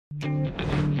Welcome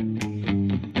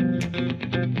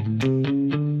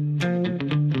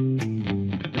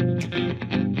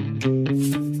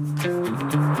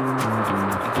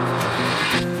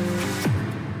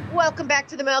back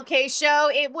to the Mel K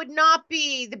Show. It would not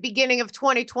be the beginning of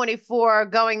 2024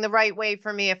 going the right way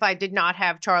for me if I did not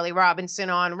have Charlie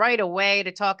Robinson on right away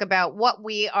to talk about what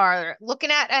we are looking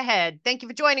at ahead. Thank you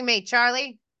for joining me,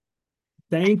 Charlie.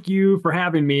 Thank you for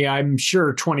having me. I'm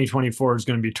sure 2024 is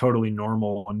going to be totally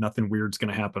normal and nothing weird's going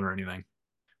to happen or anything.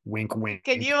 Wink, wink.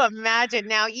 Can you imagine?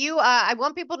 Now, I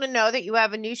want people to know that you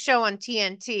have a new show on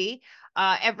TNT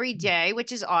every day,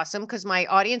 which is awesome because my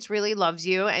audience really loves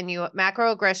you. And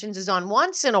Macroaggressions is on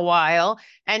once in a while.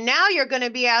 And now you're going to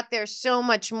be out there so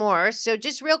much more. So,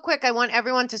 just real quick, I want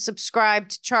everyone to subscribe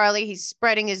to Charlie. He's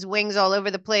spreading his wings all over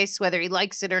the place, whether he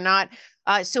likes it or not.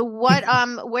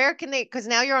 Where can they, because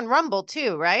now you're on Rumble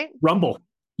too, right? Rumble.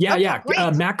 Yeah, Okay, yeah. great.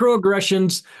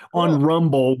 Macroaggressions on Cool.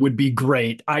 Rumble would be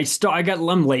great. I'm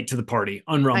late to the party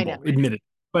on I know. Rumble, admitted.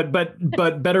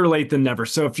 But better late than never.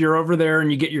 So if you're over there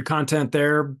and you get your content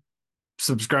there,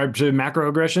 subscribe to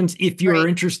Macroaggressions. If you're Great.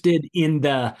 interested in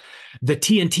the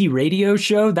TNT radio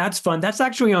show, that's fun. That's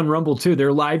actually on Rumble too.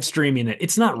 They're live streaming it.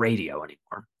 It's not radio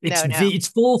anymore. No, no. It's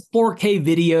full 4K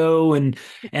video, and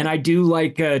I do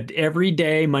like every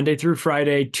day, Monday through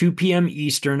Friday, 2 p.m.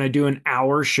 Eastern. I do an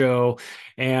hour show,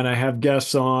 and I have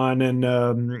guests on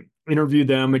and interview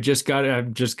them. I just got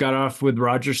off with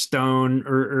Roger Stone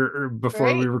or before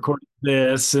we Great. recorded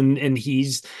this, and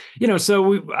he's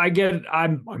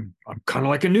I'm kind of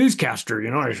like a newscaster,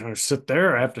 I sit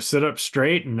there, I have to sit up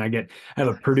straight, and I have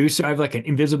a producer. I have like an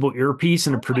invisible earpiece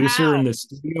and a Oh, producer wow. in the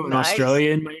studio in Nice.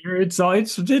 Australia in my ear. It's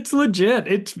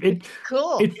legit.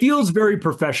 Cool. It feels very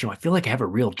professional. I feel like I have a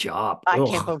real job. I can't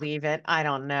Ugh. believe it. I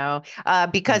don't know.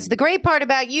 Because the great part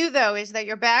about you, though, is that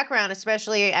your background,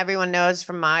 especially everyone knows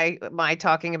from my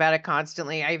talking about it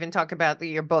constantly. I even talk about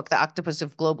your book, The Octopus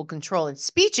of Global Control, in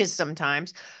speeches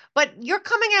sometimes. But you're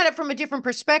coming at it from a different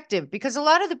perspective because a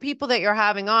lot of the people that you're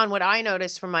having on, what I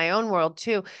notice from my own world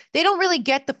too, they don't really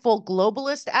get the full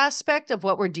globalist aspect of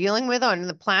what we're dealing with on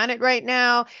the planet right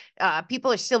now.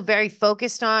 People are still very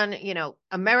focused on,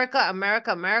 America,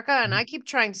 America, America. And I keep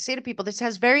trying to say to people, this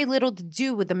has very little to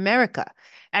do with America.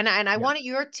 And I Yeah. wanted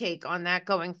your take on that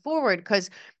going forward, because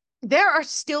there are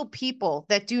still people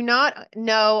that do not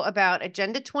know about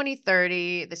Agenda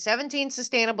 2030, the 17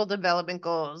 Sustainable Development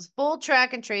Goals, full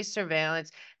track and trace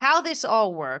surveillance, how this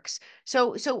all works.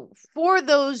 So for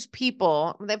those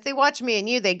people, if they watch me and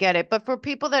you, they get it. But for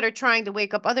people that are trying to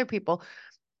wake up other people,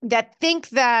 that think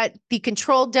that the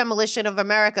controlled demolition of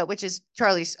America, which is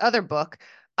Charlie's other book,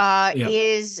 Yeah.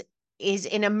 is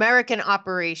an American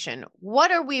operation.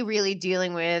 What are we really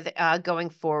dealing with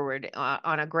going forward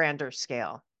on a grander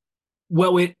scale?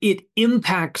 Well, it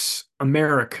impacts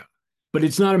America, but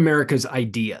it's not America's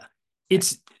idea.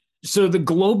 It's so the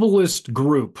globalist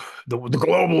group, the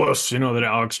globalists, that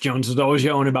Alex Jones is always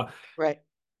yelling about. Right.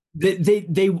 They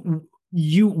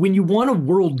you when you want a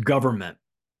world government,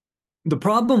 the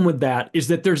problem with that is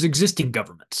that there's existing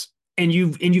governments, and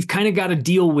you've kind of got to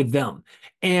deal with them,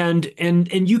 and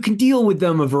you can deal with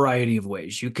them a variety of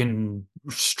ways. You can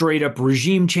straight up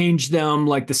regime change them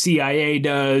like the CIA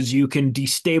does. You can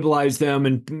destabilize them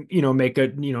and make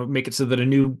it so that a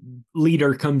new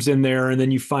leader comes in there, and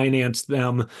then you finance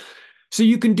them. So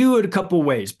you can do it a couple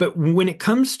ways. But when it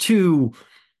comes to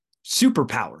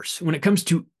superpowers, when it comes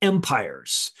to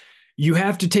empires, you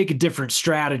have to take a different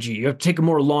strategy. You have to take a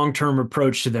more long-term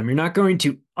approach to them. You're not going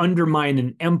to undermine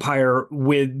an empire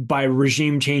by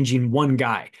regime changing one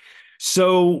guy.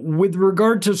 So with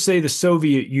regard to, say, the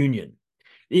Soviet Union,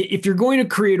 if you're going to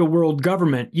create a world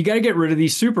government, you got to get rid of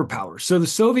these superpowers. So the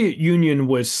Soviet Union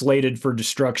was slated for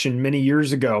destruction many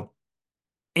years ago.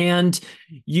 And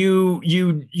you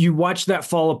watch that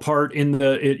fall apart in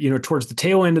towards the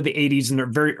tail end of the 80s and the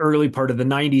very early part of the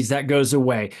 90s. That goes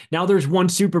away. Now there's one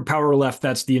superpower left.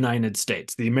 That's the United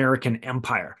States, the American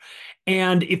empire.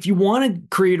 And if you want to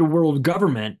create a world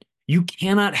government, you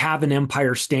cannot have an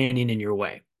empire standing in your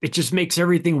way. It just makes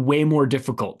everything way more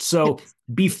difficult. So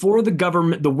before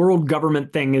the world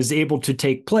government thing is able to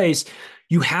take place,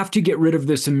 you have to get rid of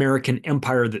this American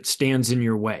empire that stands in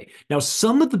your way. Now,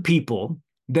 some of the people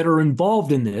that are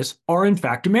involved in this are in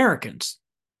fact Americans.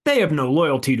 They have no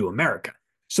loyalty to America.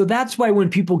 So that's why when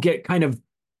people get kind of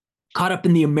caught up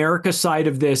in the America side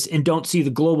of this and don't see the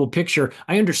global picture,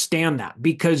 I understand that,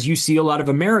 because you see a lot of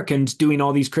Americans doing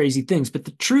all these crazy things. But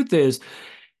the truth is,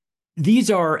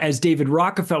 these are, as David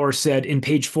Rockefeller said in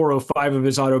page 405 of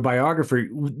his autobiography,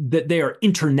 that they are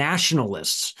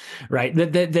internationalists, right?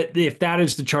 That if that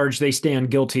is the charge, they stand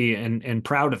guilty and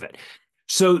proud of it.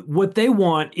 So what they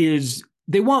want is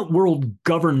they want world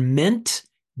government.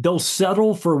 They'll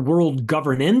settle for world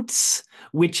governance,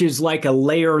 which is like a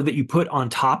layer that you put on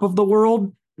top of the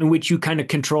world in which you kind of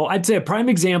control. I'd say a prime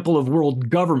example of world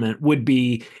government would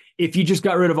be if you just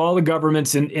got rid of all the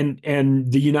governments and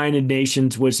the United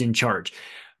Nations was in charge.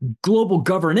 Global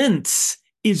governance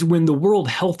is when the World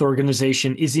Health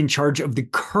Organization is in charge of the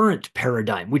current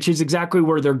paradigm, which is exactly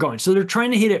where they're going. So they're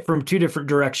trying to hit it from two different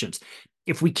directions.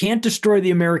 If we can't destroy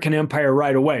the American empire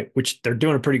right away, which they're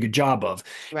doing a pretty good job of,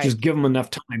 Right. just give them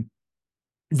enough time,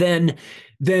 then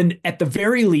at the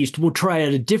very least, we'll try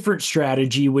out a different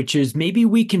strategy, which is maybe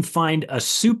we can find a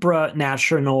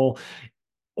supranational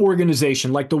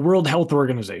organization like the World Health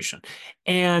Organization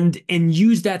and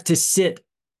use that to sit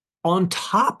on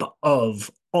top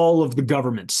of all of the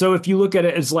governments. So if you look at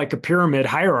it as like a pyramid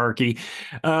hierarchy,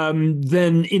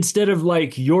 then instead of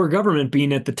like your government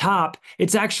being at the top,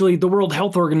 it's actually the World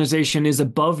Health Organization is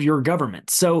above your government.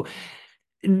 So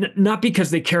not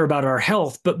because they care about our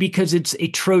health, but because it's a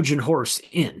Trojan horse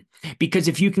in. Because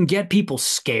if you can get people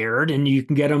scared and you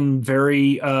can get them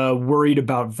very worried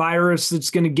about virus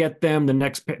that's going to get them, the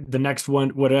next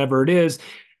one, whatever it is,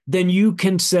 then you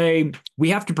can say, we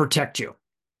have to protect you.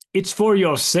 It's for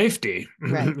your safety.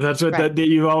 Right. That's what that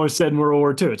you've always said in World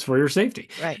War II. It's for your safety.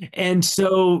 Right. And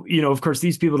so, of course,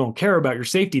 these people don't care about your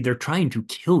safety. They're trying to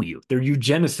kill you. They're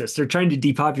eugenicists. They're trying to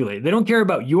depopulate. They don't care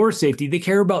about your safety. They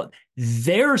care about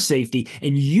their safety.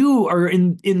 And you are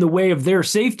in the way of their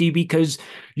safety because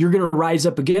you're going to rise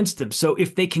up against them. So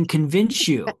if they can convince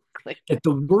you that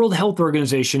the World Health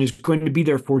Organization is going to be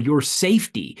there for your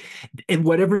safety, and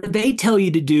whatever they tell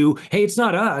you to do, hey, it's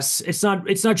not us. It's not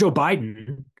Joe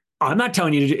Biden. I'm not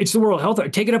telling you to do it's the World Health.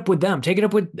 Take it up with them. Take it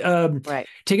up with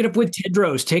take it up with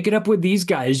Tedros. Take it up with these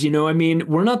guys. I mean,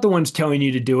 we're not the ones telling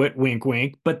you to do it, wink,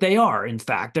 wink, but they are, in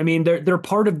fact. I mean, they're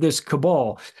part of this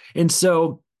cabal. And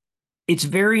so it's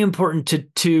very important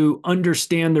to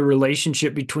understand the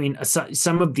relationship between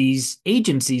some of these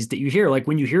agencies that you hear. Like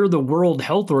when you hear the World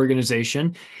Health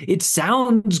Organization, it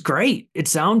sounds great. It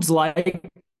sounds like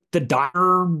the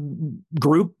doctor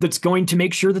group that's going to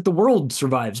make sure that the world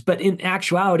survives. But in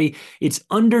actuality, it's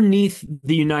underneath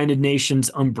the United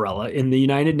Nations umbrella. And the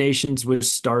United Nations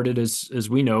was started, as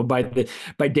we know, by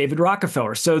David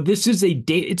Rockefeller. So this is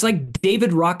it's like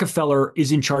David Rockefeller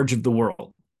is in charge of the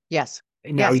world. Yes.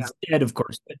 Now he's dead, of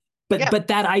course. But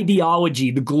that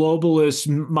ideology, the globalist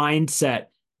mindset,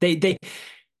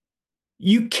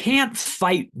 you can't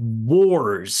fight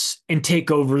wars and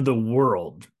take over the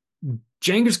world.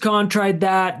 Genghis Khan tried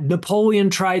that. Napoleon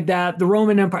tried that. The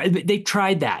Roman Empire, they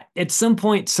tried that. At some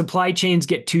point, supply chains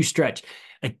get too stretched.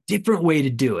 A different way to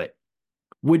do it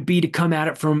would be to come at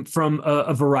it from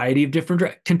a variety of different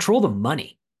control the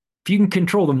money. If you can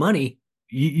control the money,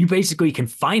 you basically can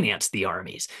finance the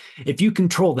armies. If you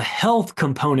control the health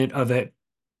component of it,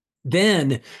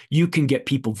 then you can get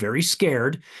people very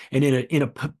scared and in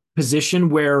a position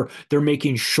where they're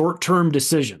making short-term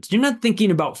decisions. You're not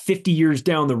thinking about 50 years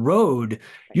down the road.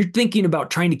 You're thinking about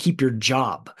trying to keep your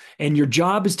job. And your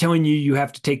job is telling you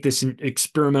have to take this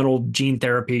experimental gene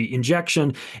therapy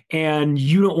injection and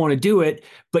you don't want to do it,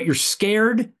 but you're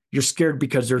scared. You're scared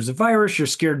because there's a virus. You're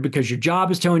scared because your job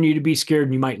is telling you to be scared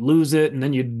and you might lose it. And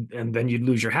then you'd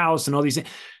lose your house and all these things.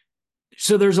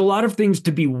 So there's a lot of things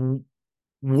to be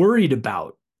worried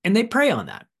about, and they prey on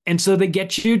that. And so they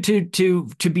get you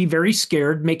to be very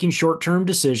scared, making short-term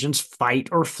decisions, fight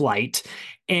or flight.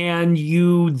 And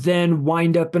you then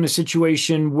wind up in a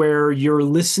situation where you're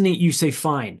listening. You say,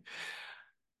 fine,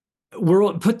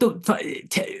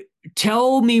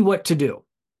 tell me what to do.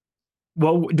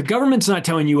 Well, the government's not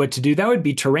telling you what to do. That would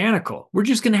be tyrannical. We're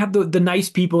just going to have the nice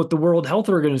people at the World Health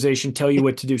Organization tell you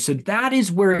what to do. So that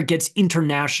is where it gets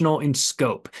international in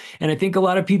scope. And I think a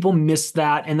lot of people miss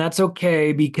that. And that's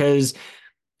okay, because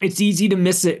it's easy to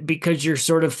miss it because you're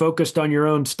sort of focused on your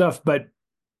own stuff. But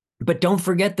don't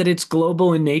forget that it's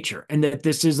global in nature and that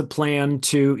this is a plan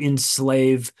to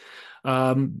enslave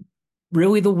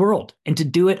really the world and to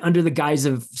do it under the guise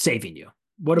of saving you.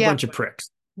 What a bunch of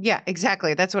pricks. Yeah,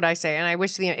 exactly. That's what I say. And I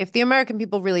wish if the American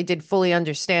people really did fully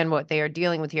understand what they are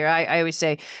dealing with here, I always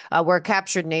say we're a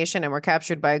captured nation and we're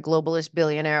captured by a globalist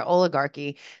billionaire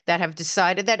oligarchy that have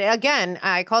decided that, again,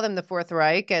 I call them the Fourth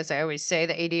Reich. As I always say,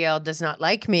 the ADL does not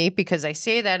like me because I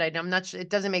say that. I'm not, it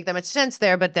doesn't make that much sense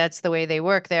there, but that's the way they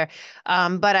work there.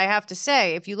 But I have to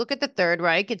say, if you look at the Third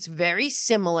Reich, it's very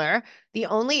similar. The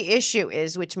only issue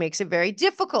is, which makes it very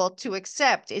difficult to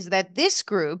accept, is that this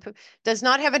group does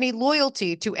not have any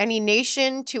loyalty to any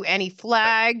nation, to any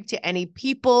flag, to any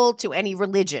people, to any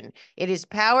religion. It is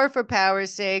power for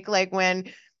power's sake. Like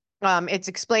when It's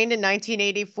explained in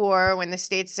 1984 when the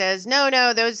state says, no,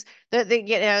 no, those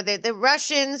the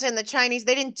Russians and the Chinese,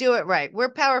 they didn't do it right. We're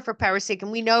power for power's sake,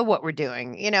 and we know what we're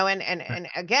doing, and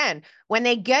again, when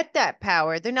they get that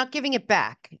power, they're not giving it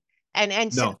back.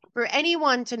 And so No. for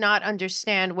anyone to not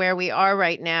understand where we are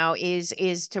right now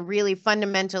is to really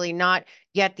fundamentally not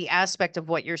get the aspect of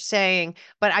what you're saying.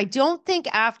 But I don't think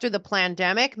after the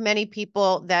pandemic, many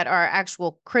people that are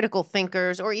actual critical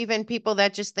thinkers, or even people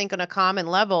that just think on a common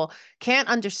level, can't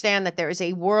understand that there is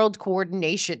a world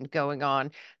coordination going on,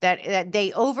 that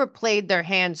they overplayed their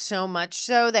hand so much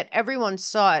so that everyone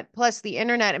saw it. Plus the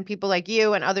internet and people like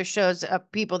you and other shows,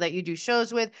 people that you do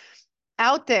shows with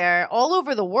out there all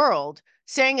over the world,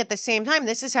 saying at the same time,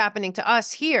 this is happening to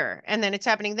us here, and then it's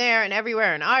happening there and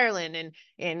everywhere in Ireland and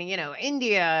in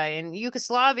India and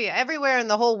Yugoslavia, everywhere in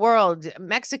the whole world,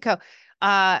 Mexico,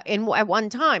 at one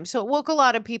time. So it woke a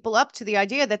lot of people up to the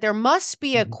idea that there must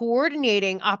be a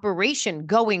coordinating operation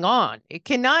going on. It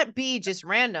cannot be just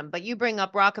random. But you bring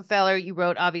up Rockefeller. You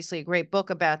wrote obviously a great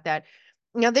book about that.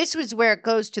 Now, this was where it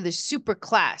goes to the supra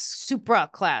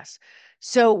class.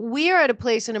 So we are at a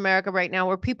place in America right now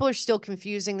where people are still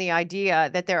confusing the idea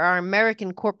that there are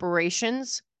American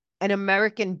corporations and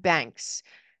American banks.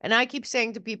 And I keep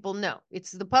saying to people, no, it's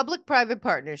the public-private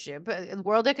partnership,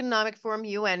 World Economic Forum,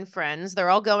 UN friends, they're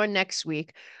all going next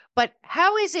week. But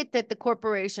how is it that the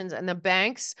corporations and the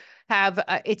banks have,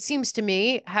 it seems to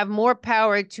me, have more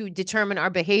power to determine our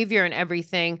behavior and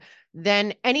everything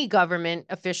than any government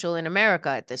official in America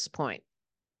at this point?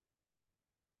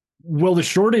 Well, the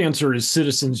short answer is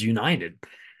Citizens United.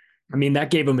 I mean,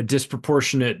 that gave them a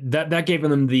disproportionate, that gave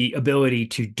them the ability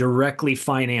to directly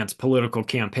finance political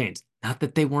campaigns. Not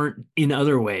that they weren't in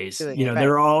other ways. Doing You it, know,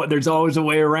 right. there's always a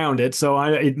way around it. So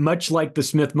much like the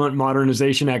Smith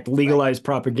Modernization Act Right, legalized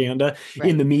propaganda in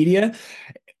right. the media,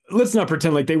 let's not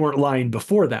pretend like they weren't lying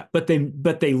before that, but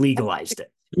they legalized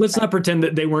it. Let's Right. not pretend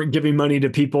that they weren't giving money to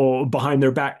people behind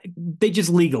their back. They just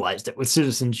legalized it with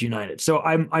Citizens United. So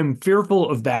I'm fearful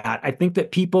of that. I think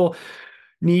that people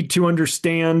need to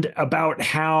understand about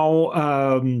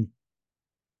how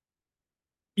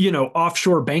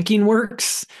offshore banking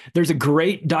works. There's a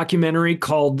great documentary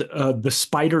called The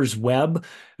Spider's Web,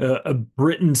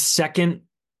 Britain's second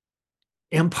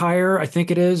empire, I think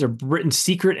it is, or Britain's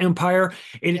secret empire.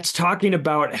 And Yeah. it's talking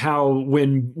about how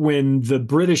when the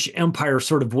British Empire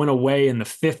sort of went away in the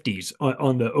 50s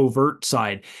on the overt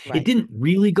side, it Right. didn't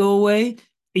really go away.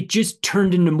 It just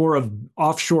turned into more of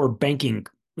offshore banking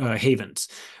havens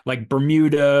like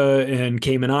Bermuda and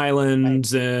Cayman Right.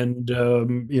 Islands and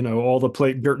all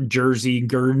the Jersey,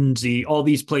 Guernsey, all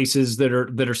these places that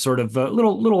are sort of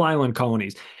little island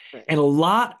colonies, Right. and a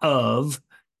lot of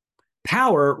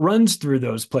power runs through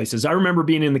those places. I remember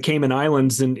being in the Cayman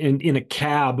Islands and in a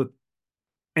cab,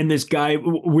 and this guy,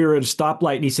 we were at a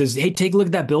stoplight, and he says, "Hey, take a look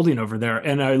at that building over there."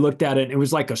 And I looked at it, and it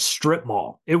was like a strip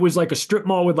mall. It was like a strip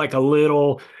mall with like a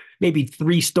little, maybe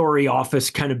 3-story office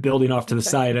kind of building off to the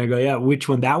side. And I go, "Yeah, which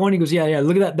one? That one?" He goes, "Yeah, yeah.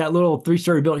 Look at that little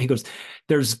 3-story building." He goes,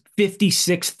 "There's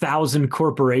 56,000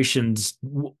 corporations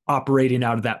operating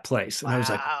out of that place." And I was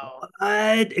like, Wow.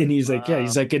 "What?" And he's like, "Yeah."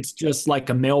 He's Wow. like, "It's just like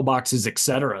a mailboxes, et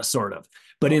cetera, sort of,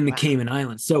 but Oh, in the wow. Cayman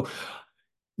Islands." So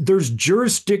there's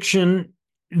jurisdiction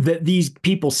that these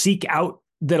people seek out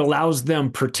that allows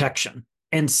them protection.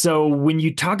 And so when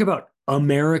you talk about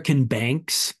American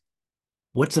banks,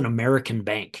 what's an American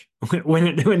bank?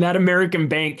 When that American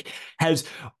bank has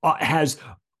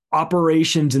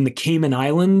operations in the Cayman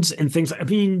Islands and things, I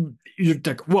mean, you're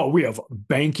like, well, we have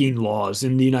banking laws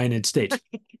in the United States.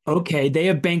 Okay, they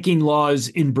have banking laws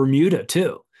in Bermuda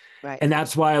too. Right. And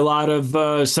that's why a lot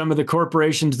of some of the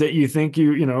corporations that you think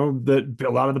that a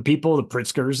lot of the people, the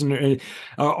Pritzkers, and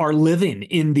are living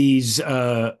in these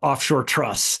offshore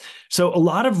trusts. So a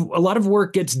lot of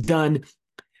work gets done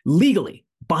legally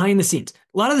behind the scenes.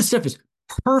 A lot of this stuff is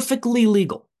perfectly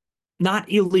legal,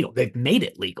 not illegal. They've made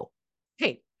it legal,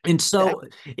 Hey, and so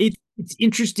exactly. it's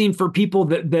interesting for people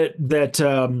that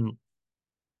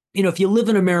if you live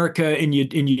in America and you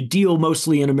deal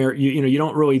mostly in America, you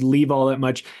don't really leave all that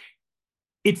much.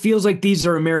 It feels like these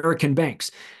are American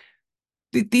banks.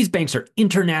 These banks are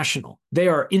international. They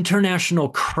are international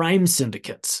crime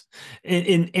syndicates,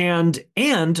 and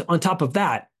on top of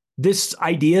that, this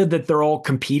idea that they're all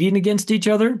competing against each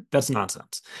other—that's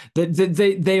nonsense.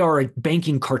 That they are a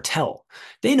banking cartel.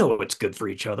 They know what's good for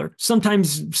each other.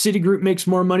 Sometimes Citigroup makes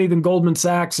more money than Goldman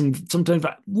Sachs, and sometimes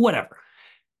whatever.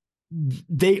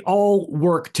 They all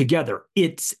work together.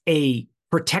 It's a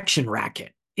protection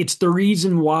racket. It's the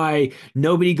reason why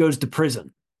nobody goes to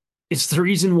prison. It's the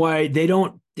reason why they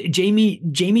don't. Jamie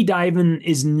Dimon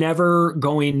is never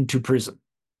going to prison.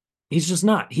 He's just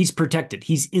not. He's protected.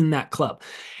 He's in that club.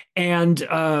 And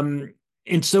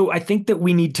so I think that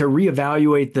we need to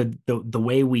reevaluate the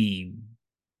way we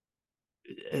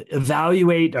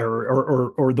evaluate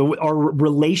our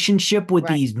relationship with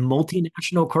Right. these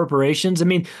multinational corporations. I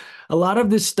mean, a lot of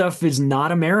this stuff is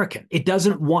not American. It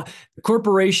doesn't want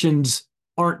corporations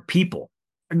aren't people,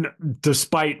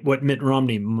 despite what Mitt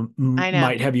Romney I know.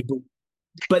 might have you believe.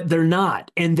 But they're not,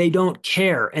 and they don't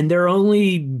care, and their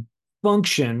only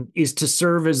function is to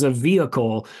serve as a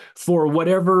vehicle for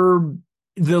whatever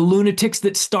the lunatics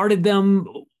that started them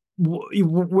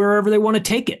wherever they want to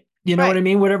take it. You know what Right. I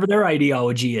mean? Whatever their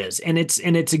ideology is. And it's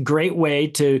a great way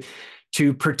to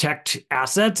protect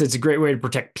assets. It's a great way to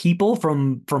protect people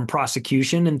from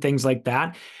prosecution and things like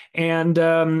that. And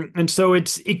so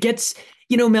it gets,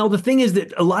 Mel, the thing is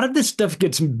that a lot of this stuff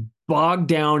gets bogged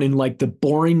down in like the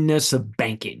boringness of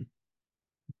banking.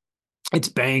 It's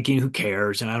banking, who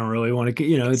cares? And I don't really want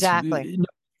to, Exactly. And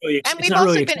it's we've not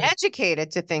really also been exciting.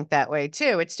 educated to think that way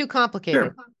too. It's too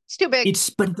complicated. Sure. It's too big.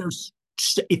 But there's,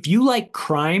 if you like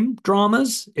crime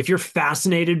dramas, if you're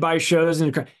fascinated by shows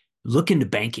and look into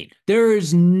banking. There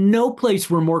is no place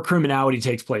where more criminality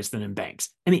takes place than in banks.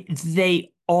 I mean,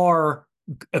 they are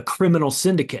a criminal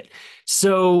syndicate.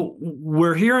 So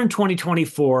we're here in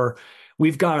 2024.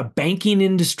 We've got a banking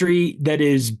industry that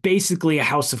is basically a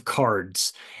house of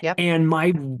cards. Yep. And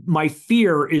my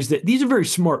fear is that these are very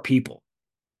smart people.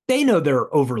 They know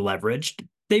they're over leveraged.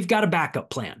 They've got a backup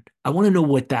plan. I want to know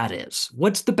what that is.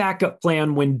 What's the backup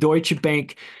plan when Deutsche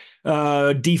Bank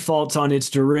defaults on its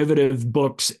derivative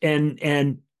books and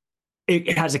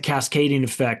it has a cascading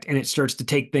effect and it starts to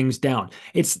take things down?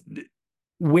 It's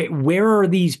where are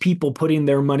these people putting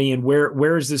their money, and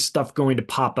where is this stuff going to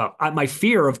pop up? My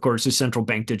fear, of course, is central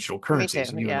bank digital currencies.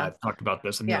 And you and I have talked about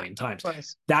this a million times.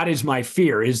 That is my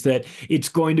fear, is that it's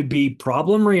going to be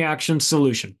problem, reaction,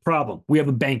 solution. Problem. We have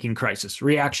a banking crisis.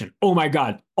 Reaction. Oh my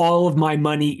God, all of my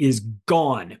money is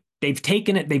gone. They've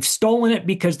taken it. They've stolen it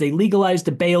because they legalized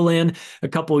a bail-in a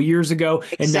couple of years ago.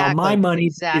 And now my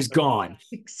money is gone.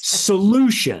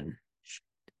 Solution.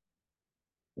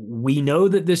 We know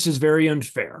that this is very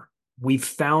unfair. We've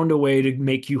found a way to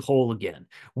make you whole again.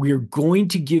 We're going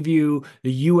to give you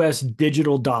the US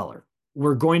digital dollar.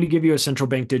 We're going to give you a central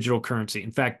bank digital currency.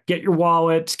 In fact, get your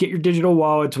wallets, get your digital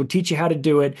wallets. We'll teach you how to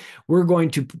do it. We're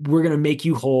going to make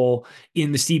you whole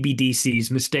in the CBDCs.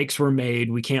 Mistakes were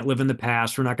made. We can't live in the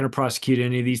past. We're not going to prosecute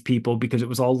any of these people because it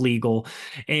was all legal.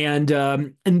 And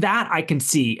that I can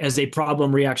see as a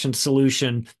problem, reaction,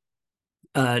 solution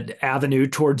avenue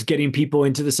towards getting people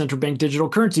into the central bank digital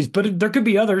currencies. But there could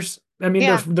be others. I mean,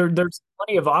 there's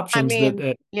plenty of options.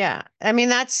 Yeah. I mean,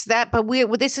 that's that. But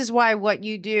this is why what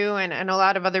you do and a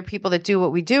lot of other people that do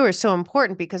what we do are so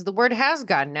important, because the word has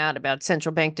gotten out about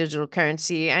central bank digital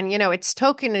currency. And, it's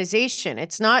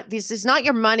tokenization. This is not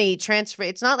your money transfer.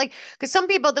 It's not like, because some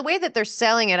people, the way that they're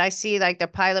selling it, I see like the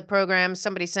pilot program.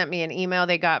 Somebody sent me an email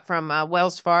they got from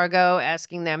Wells Fargo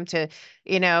asking them to,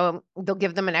 they'll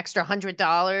give them an extra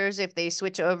 $100 if they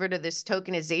switch over to this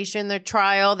tokenization, the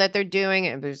trial that they're doing.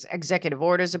 And there's executive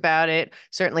orders about it.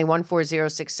 Certainly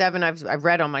 14067 I've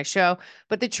read on my show.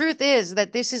 But the truth is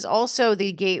that this is also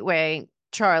the gateway,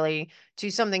 Charlie, to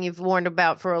something you've warned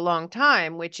about for a long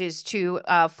time, which is to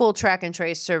full track and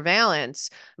trace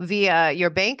surveillance via your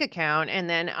bank account. And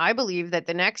then I believe that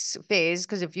the next phase,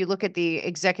 because if you look at the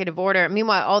executive order,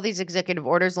 meanwhile, all these executive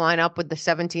orders line up with the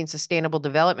 17 Sustainable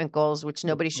Development Goals, which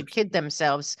nobody should kid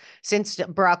themselves. Since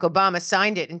Barack Obama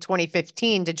signed it in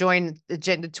 2015 to join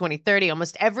Agenda 2030,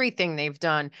 almost everything they've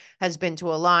done has been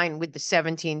to align with the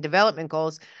 17 development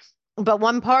goals. But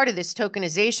one part of this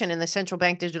tokenization in the central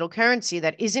bank digital currency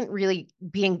that isn't really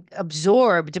being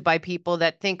absorbed by people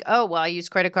that think, oh, well, I use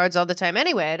credit cards all the time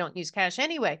anyway. I don't use cash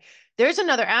anyway. There's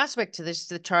another aspect to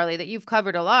this, Charlie, that you've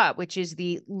covered a lot, which is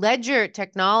the ledger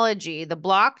technology, the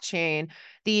blockchain,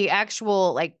 the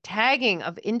actual like tagging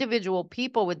of individual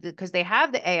people because they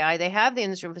have the AI, they have the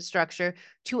infrastructure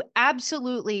to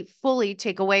absolutely fully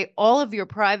take away all of your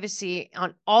privacy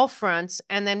on all fronts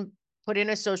and then put in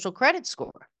a social credit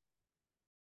score.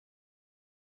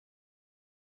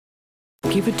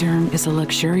 Givaudan is a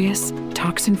luxurious,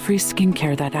 toxin-free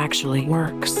skincare that actually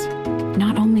works.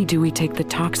 Not only do we take the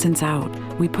toxins out,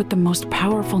 we put the most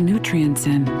powerful nutrients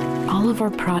in. All of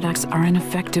our products are an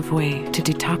effective way to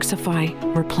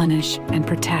detoxify, replenish, and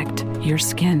protect your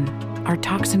skin. Our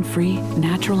toxin-free,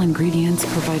 natural ingredients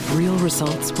provide real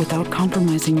results without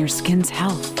compromising your skin's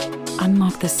health.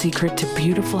 Unlock the secret to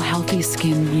beautiful, healthy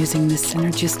skin using this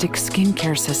synergistic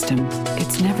skincare system.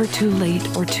 It's never too late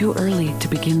or too early to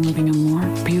begin living a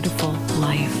more beautiful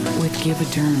life with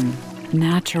Givaudan.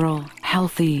 Natural,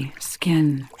 healthy skin.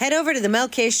 skin. Head over to the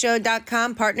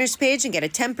melkshow.com partners page and get a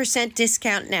 10%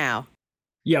 discount now.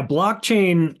 Yeah,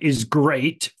 blockchain is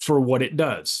great for what it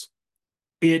does.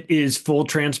 It is full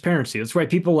transparency. That's why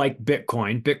people like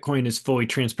Bitcoin. Bitcoin is fully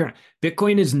transparent.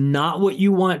 Bitcoin is not what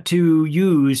you want to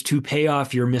use to pay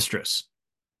off your mistress.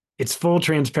 It's full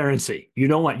transparency. You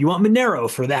want Monero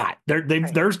for that.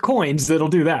 There's coins that'll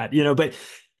do that, But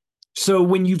so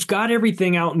when you've got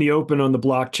everything out in the open on the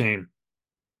blockchain,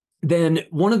 then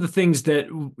one of the things that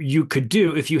you could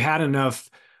do if you had enough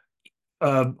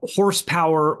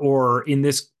horsepower, or in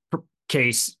this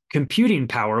case, computing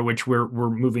power, which we're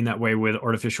moving that way with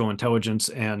artificial intelligence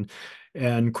and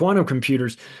quantum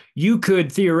computers, you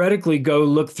could theoretically go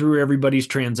look through everybody's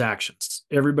transactions,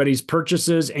 everybody's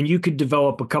purchases, and you could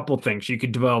develop a couple things. You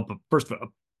could develop a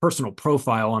personal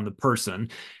profile on the person.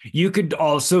 You could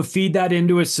also feed that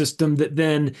into a system that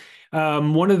then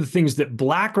one of the things that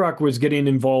BlackRock was getting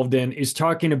involved in is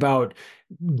talking about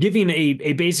giving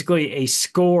a basically a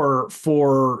score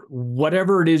for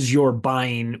whatever it is you're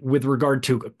buying with regard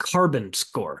to a carbon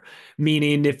score.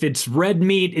 Meaning if it's red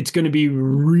meat, it's going to be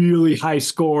really high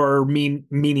score,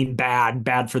 meaning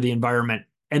bad for the environment.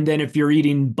 And then if you're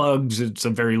eating bugs, it's a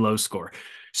very low score.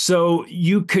 So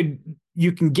you can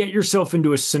get yourself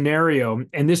into a scenario,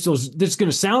 and this is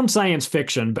going to sound science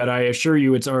fiction, but I assure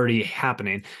you it's already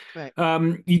happening. Right.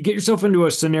 You get yourself into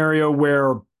a scenario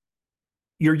where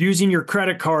you're using your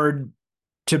credit card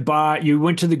to buy. You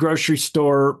went to the grocery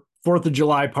store, 4th of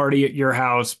July party at your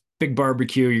house, big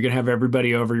barbecue. You're going to have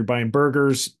everybody over. You're buying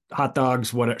burgers, hot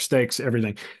dogs, steaks,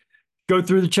 everything. Go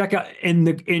through the checkout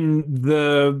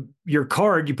your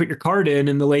card. You put your card in,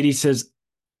 and the lady says,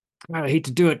 "I hate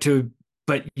to do it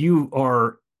but you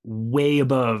are way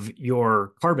above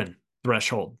your carbon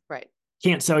threshold. Right.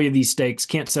 Can't sell you these steaks,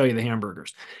 can't sell you the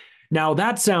hamburgers." Now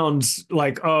that sounds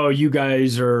like, oh, you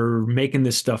guys are making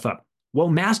this stuff up. Well,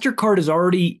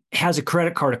 MasterCard has a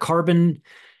credit card, a carbon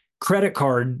credit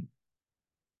card,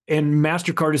 and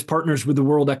MasterCard is partners with the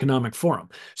World Economic Forum.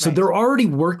 So Right. They're already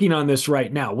working on this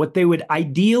right now. What they would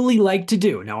ideally like to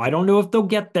do, now I don't know if they'll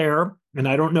get there, and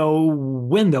I don't know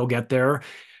when they'll get there,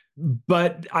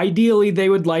 but ideally they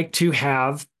would like to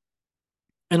have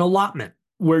an allotment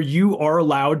where you are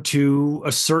allowed to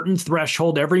a certain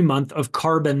threshold every month of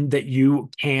carbon that you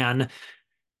can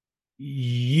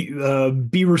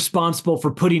be responsible for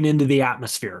putting into the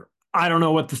atmosphere. I don't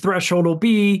know what the threshold will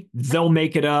be. They'll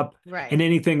make it up. Right. And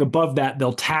anything above that,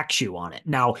 they'll tax you on it.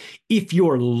 Now, if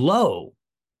you're low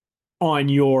on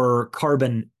your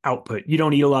carbon output, you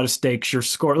don't eat a lot of steaks, your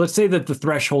score, let's say that the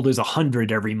threshold is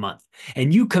 100 every month,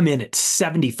 and you come in at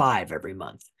 75 every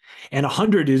month. And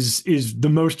 100 is the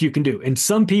most you can do. And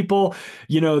some people,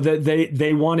 that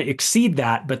they want to exceed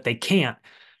that, but they can't.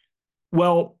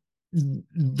 Well,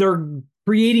 they're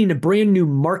creating a brand new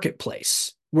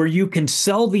marketplace where you can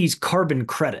sell these carbon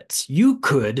credits. You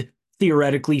could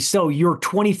theoretically sell your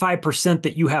 25%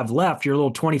 that you have left, your little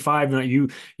 25,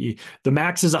 the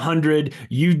max is 100,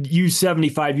 you use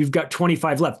 75, you've got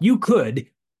 25 left. You could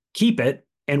keep it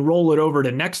and roll it over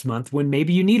to next month when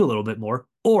maybe you need a little bit more,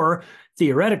 or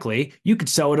theoretically, you could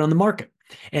sell it on the market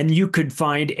and you could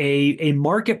find a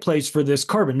marketplace for this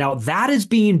carbon. Now that is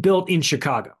being built in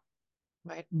Chicago.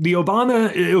 Right. The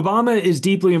Obama is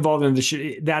deeply involved in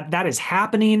that is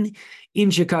happening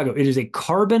in Chicago. It is a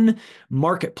carbon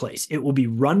marketplace. It will be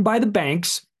run by the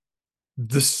banks,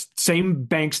 the same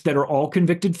banks that are all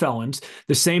convicted felons,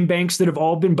 the same banks that have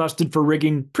all been busted for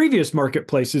rigging previous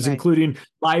marketplaces, Right. including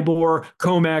LIBOR,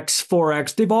 COMEX,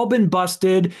 Forex. They've all been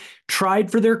busted,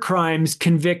 tried for their crimes,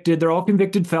 convicted. They're all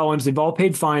convicted felons. They've all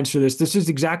paid fines for this. This is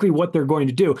exactly what they're going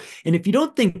to do. And if you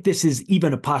don't think this is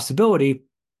even a possibility,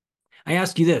 I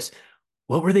ask you this: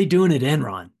 what were they doing at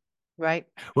Enron? Right.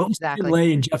 What was Exactly. Ken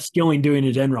Lay and Jeff Skilling doing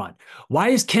at Enron?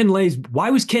 Why was Ken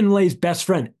Lay's best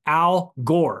friend Al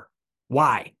Gore?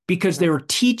 Why? Because they were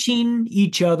teaching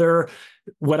each other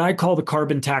what I call the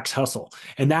carbon tax hustle.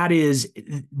 And that is,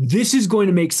 this is going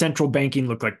to make central banking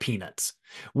look like peanuts.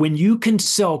 When you can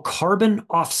sell carbon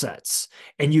offsets,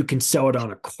 and you can sell it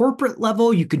on a corporate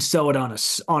level, you can sell it on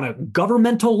a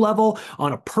governmental level,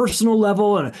 on a personal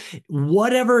level, and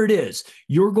whatever it is,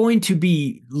 you're going to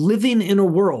be living in a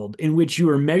world in which you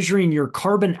are measuring your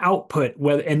carbon output,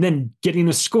 and then getting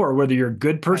a score, whether you're a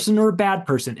good person or a bad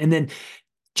person. And then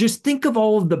just think of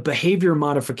all of the behavior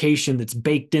modification that's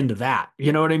baked into that.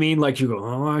 You know what I mean? Like you go,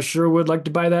 oh, I sure would like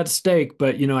to buy that steak,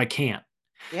 but I can't.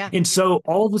 Yeah. And so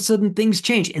all of a sudden things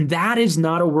change. And that is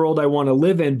not a world I want to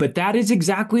live in, but that is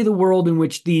exactly the world in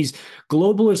which these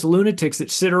globalist lunatics that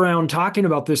sit around talking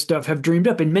about this stuff have dreamed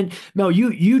up. And Mel,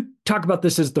 you talk about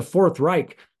this as the Fourth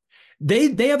Reich.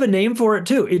 They have a name for it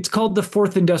too. It's called the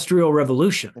Fourth Industrial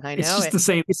Revolution. I It's know just it. the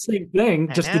same thing,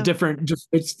 I just a know. different. Just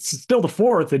it's still the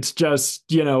fourth. It's just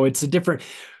it's a different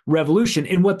revolution.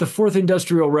 And what the Fourth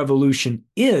Industrial Revolution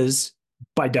is,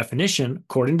 by definition,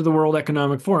 according to the World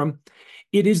Economic Forum,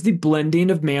 it is the blending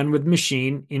of man with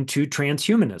machine into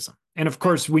transhumanism. And of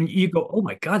course, when you go, oh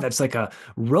my God, that's like a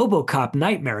RoboCop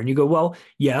nightmare, and you go, well,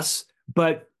 yes,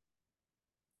 but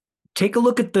take a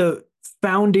look at the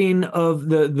founding of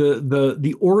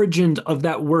the origins of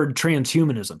that word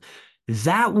transhumanism.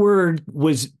 That word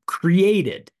was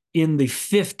created in the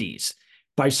 50s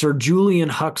by Sir Julian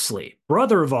Huxley,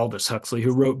 brother of Aldous Huxley,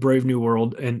 who wrote Brave New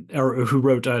World or who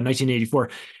wrote 1984.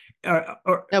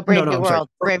 No, No, Brave no, New I'm sorry. World.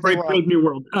 Brave New World. Brave New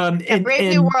World. Yeah, Brave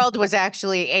New And World was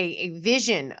actually a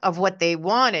vision of what they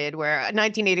wanted, where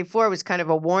 1984 was kind of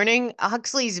a warning.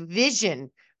 Huxley's vision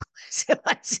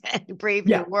was Brave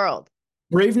New yeah, World.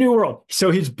 Brave New World. So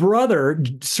his brother,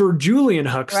 Sir Julian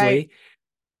Huxley, Right.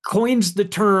 coins the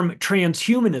term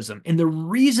transhumanism. And the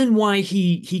reason why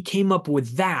he came up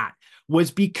with that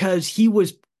was because he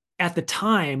was at the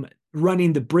time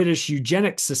running the British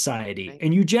Eugenics Society. Right.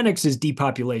 And eugenics is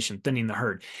depopulation, thinning the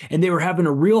herd. And they were having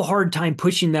a real hard time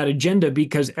pushing that agenda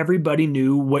because everybody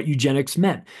knew what eugenics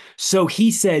meant. So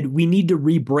he said, we need to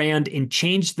rebrand and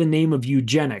change the name of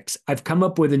eugenics. I've come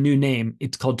up with a new name.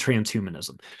 It's called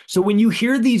transhumanism. So when you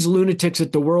hear these lunatics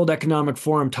at the World Economic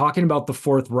Forum talking about the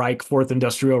Fourth Reich, Fourth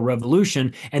Industrial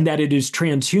Revolution, and that it is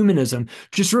transhumanism,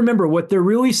 just remember what they're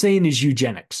really saying is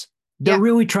eugenics. They're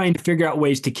really trying to figure out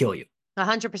ways to kill you.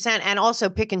 100%. And also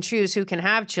pick and choose who can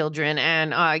have children.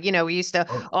 And, we used to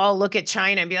all look at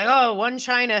China and be like, oh, one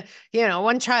China,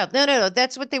 one child. No.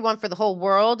 That's what they want for the whole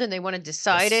world. And they want to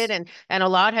decide it. And a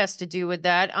lot has to do with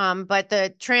that. But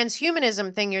the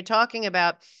transhumanism thing you're talking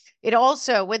about, it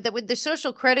also with the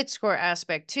social credit score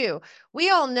aspect too.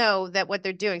 We all know that what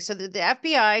they're doing. So the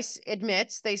FBI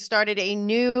admits they started a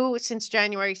new, since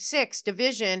January 6th,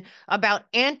 division about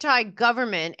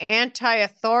anti-government,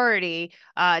 anti-authority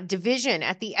division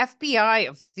at the FBI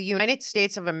of the United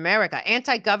States of America.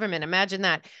 Anti-government, imagine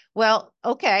that. Well,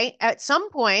 okay, at some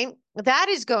point, that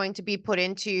is going to be put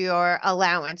into your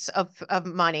allowance of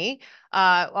money.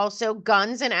 Also,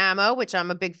 guns and ammo, which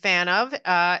I'm a big fan of.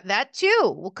 That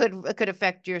too could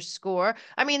affect your score.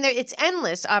 I mean, it's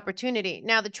endless opportunity.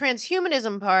 Now, the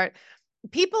transhumanism part,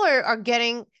 people are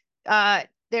getting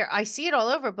there. I see it all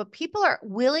over, but people are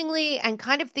willingly and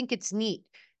kind of think it's neat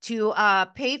to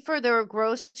pay for their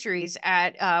groceries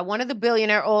at one of the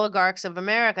billionaire oligarchs of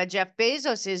America, Jeff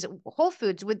Bezos's Whole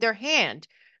Foods, with their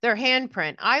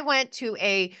handprint. I went to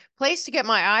a place to get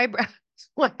my eyebrows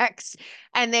waxed,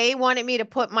 and they wanted me to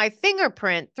put my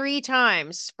fingerprint 3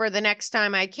 times for the next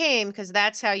time I came, because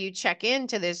that's how you check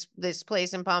into this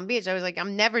place in Palm Beach. I was like,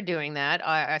 I'm never doing that.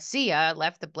 I see ya,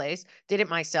 left the place, did it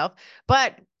myself.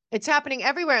 But it's happening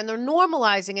everywhere, and they're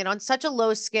normalizing it on such a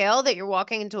low scale that you're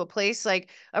walking into a place, like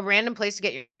a random place to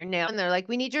get your nail, and they're like,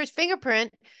 we need your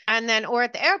fingerprint. And then, or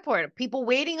at the airport, people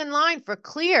waiting in line for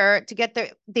clear to get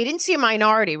they didn't see a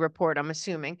Minority Report, I'm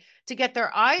assuming, to get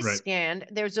their eyes scanned.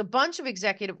 There's a bunch of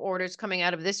executive orders coming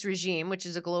out of this regime, which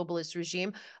is a globalist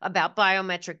regime, about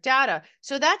biometric data.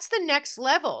 So that's the next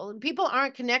level. People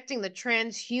aren't connecting the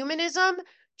transhumanism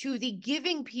to the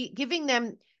giving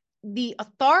them the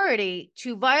authority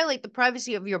to violate the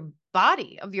privacy of your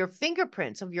body, of your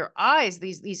fingerprints, of your eyes,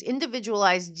 these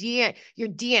individualized your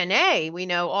DNA. We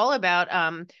know all about.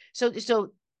 So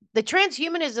the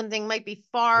transhumanism thing might be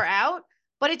far out,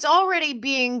 but it's already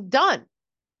being done.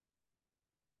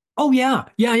 Oh yeah.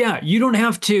 You don't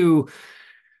have to.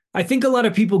 I think a lot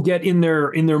of people get in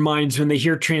their minds when they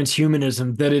hear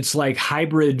transhumanism that it's like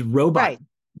hybrid robot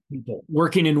people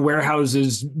working in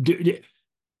warehouses.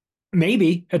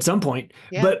 Maybe at some point,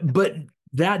 but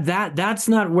that's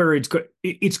not where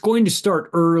it's going to start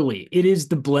early. It is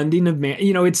the blending of man.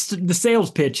 It's the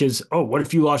sales pitch is, oh, what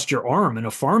if you lost your arm in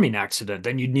a farming accident?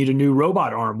 Then you'd need a new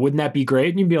robot arm. Wouldn't that be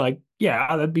great? And you'd be like,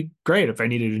 yeah, that'd be great if I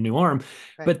needed a new arm.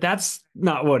 Right. But that's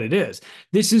not what it is.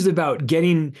 This is about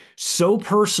getting so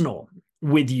personal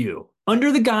with you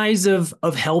under the guise of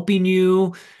helping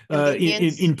you,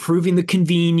 improving the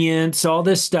convenience, all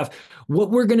this stuff.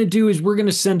 What we're going to do is we're going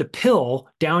to send a pill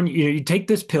down. You take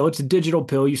this pill. It's a digital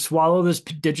pill. You swallow this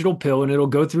digital pill and it'll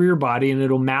go through your body and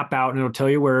it'll map out and it'll tell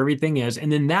you where everything is.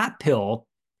 And then that pill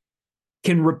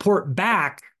can report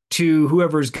back to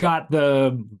whoever's got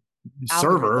the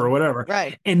server or whatever.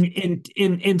 Right.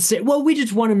 And say, well, we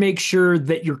just want to make sure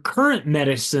that your current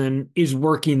medicine is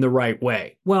working the right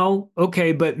way. Well,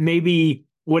 okay, but maybe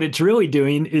what it's really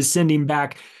doing is sending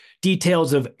back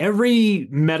details of every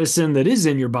medicine that is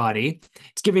in your body.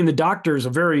 It's giving the doctors a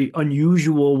very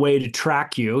unusual way to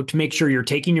track you to make sure you're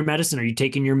taking your medicine. Are you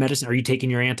taking your medicine? Are you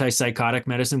taking your antipsychotic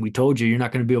medicine? We told you you're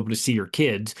not going to be able to see your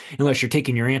kids unless you're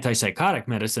taking your antipsychotic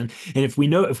medicine. And if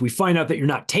we find out that you're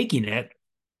not taking it,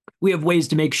 we have ways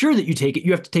to make sure that you take it.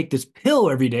 You have to take this pill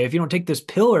every day. If you don't take this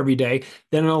pill every day,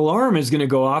 then an alarm is going to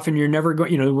go off and you're never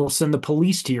going, we'll send the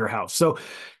police to your house. So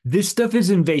this stuff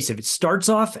is invasive. It starts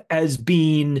off as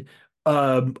being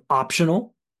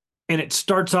optional, and it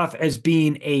starts off as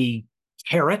being a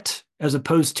carrot as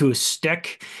opposed to a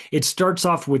stick. It starts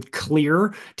off with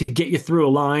clear to get you through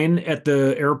a line at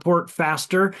the airport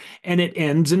faster, and it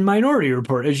ends in Minority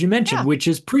Report, as you mentioned, which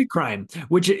is pre-crime,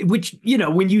 which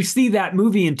when you see that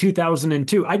movie in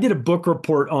 2002, I did a book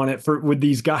report on it with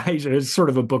these guys. It's sort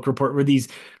of a book report where these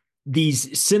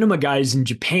cinema guys in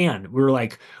Japan were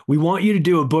like, we want you to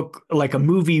do a book, like a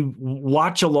movie not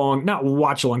watch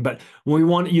along, but we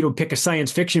want you to pick a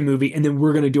science fiction movie, and then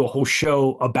we're going to do a whole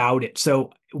show about it. So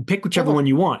pick whichever one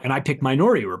you want. And I picked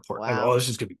Minority Report. Wow. I go, oh, this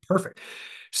is going to be perfect.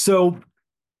 So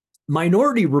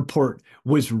Minority Report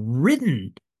was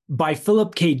written by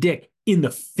Philip K. Dick in the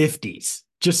 50s.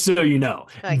 Just so you know,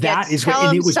 that is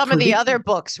tell him some of the other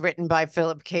books written by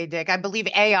Philip K. Dick. I believe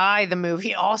AI, the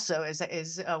movie, also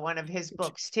is one of his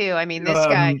books too. I mean, this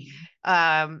guy,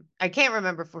 I can't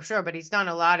remember for sure, but he's done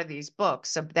a lot of these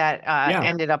books that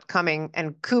ended up coming,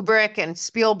 and Kubrick and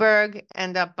Spielberg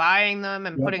end up buying them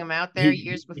and putting them out there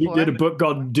years before. He did a book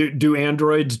called "Do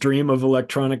Androids Dream of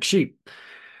Electronic Sheep?"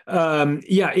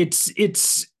 It's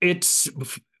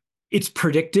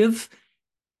predictive.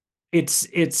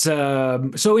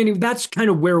 So anyway, that's kind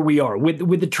of where we are with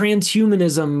the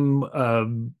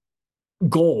transhumanism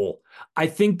goal. I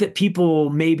think that people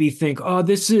maybe think, oh,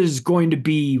 this is going to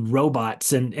be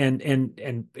robots and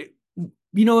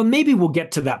maybe we'll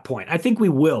get to that point. I think we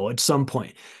will at some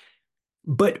point.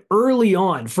 But early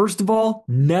on, first of all,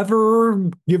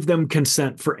 never give them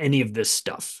consent for any of this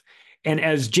stuff. And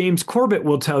as James Corbett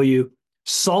will tell you,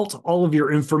 salt all of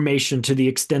your information to the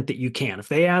extent that you can. If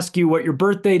they ask you what your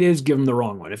birth date is, give them the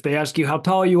wrong one. If they ask you how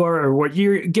tall you are or what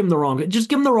year, give them the wrong. Just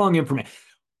give them the wrong information.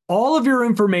 All of your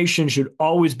information should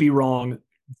always be wrong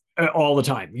all the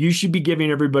time. You should be giving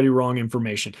everybody wrong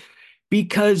information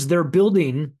because they're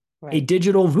building a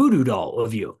digital voodoo doll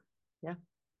of you.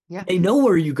 Yeah. They know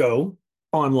where you go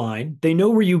online. They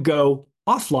know where you go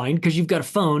offline because you've got a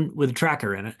phone with a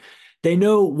tracker in it. They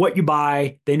know what you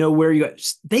buy. They know where you go.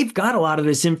 They've got a lot of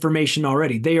this information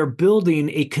already. They are building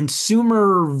a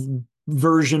consumer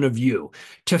version of you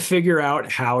to figure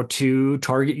out how to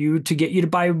target you to get you to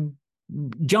buy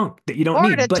junk that you don't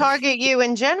need. Or to target you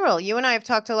in general. You and I have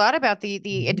talked a lot about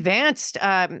the advanced.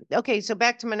 Okay, so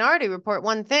back to Minority Report.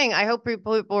 One thing I hope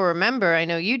people remember, I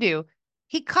know you do,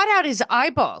 he cut out his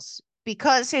eyeballs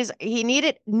because he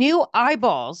needed new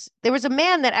eyeballs. There was a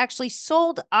man that actually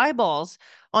sold eyeballs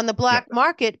on the black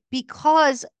market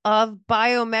because of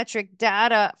biometric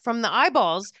data from the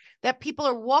eyeballs that people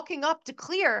are walking up to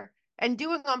clear and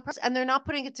doing on purpose, and they're not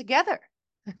putting it together.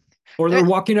 Or they're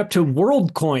walking up to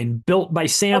WorldCoin built by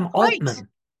Sam Altman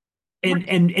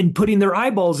and putting their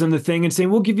eyeballs in the thing and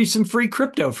saying, we'll give you some free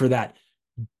crypto for that.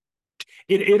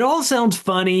 It all sounds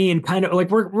funny and kind of like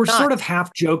we're sort of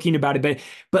half joking about it,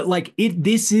 but like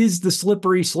this is the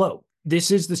slippery slope.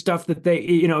 This is the stuff that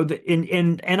they,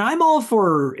 and I'm all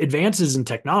for advances in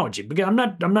technology because I'm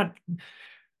not, I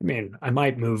mean, I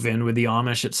might move in with the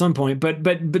Amish at some point, but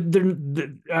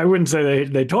I wouldn't say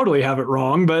they totally have it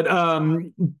wrong, but I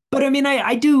mean,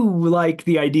 I do like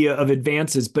the idea of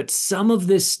advances, but some of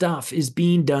this stuff is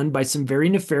being done by some very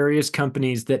nefarious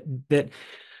companies that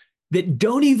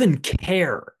don't even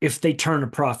care if they turn a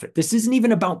profit. This isn't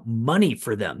even about money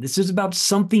for them. This is about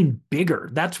something bigger.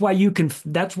 That's why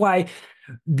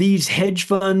these hedge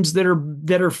funds that are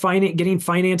getting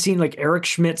financing, like Eric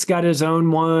Schmidt's got his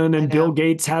own one and Bill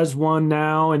Gates has one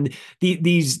now. And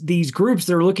these groups,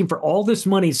 they're looking for all this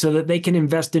money so that they can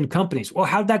invest in companies. Well,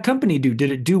 how'd that company do?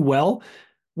 Did it do well?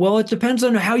 Well, it depends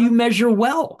on how you measure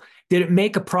well. Did it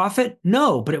make a profit?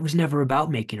 No, but it was never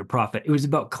about making a profit. It was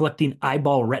about collecting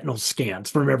eyeball retinal scans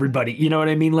from everybody. You know what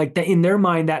I mean? Like that, in their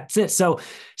mind, that's it. So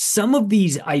some of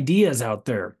these ideas out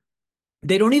there,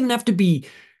 they don't even have to be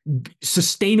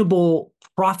sustainable,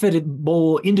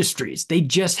 profitable industries. They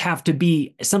just have to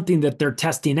be something that they're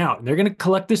testing out. And they're going to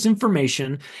collect this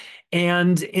information.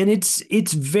 And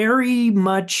it's very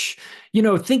much,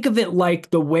 think of it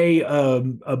like the way a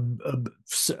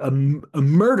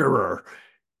murderer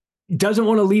doesn't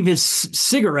want to leave his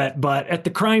cigarette butt at the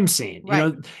crime scene.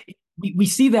 Right. we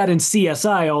see that in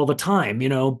CSI all the time,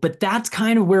 but that's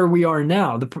kind of where we are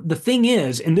now. The thing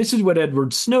is, and this is what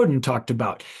Edward Snowden talked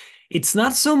about, it's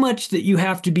not so much that you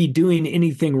have to be doing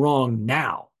anything wrong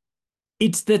now.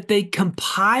 It's that they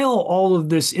compile all of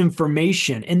this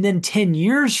information, and then 10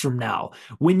 years from now,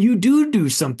 when you do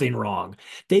something wrong,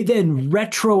 they then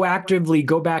retroactively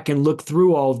go back and look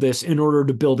through all of this in order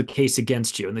to build a case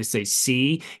against you. And they say,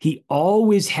 see, he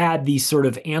always had these sort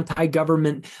of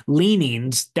anti-government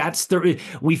leanings.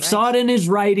 We saw it in his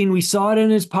writing, we saw it in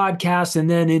his podcast,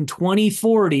 and then in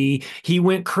 2040, he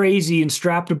went crazy and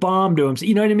strapped a bomb to him. So,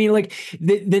 you know what I mean? Like,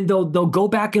 then they'll go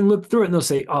back and look through it, and they'll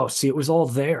say, oh, see, it was all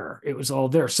there. It was all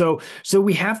there. So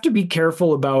we have to be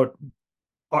careful about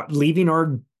leaving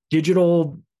our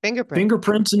digital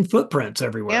fingerprints and footprints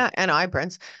everywhere. Yeah, and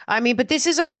eyeprints. I mean, but this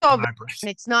is all, and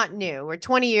it's not new. We're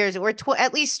 20 years,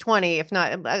 at least 20, if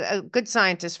not. A good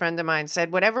scientist friend of mine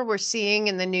said, whatever we're seeing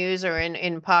in the news or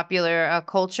in popular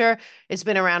culture, it's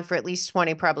been around for at least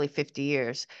 20, probably 50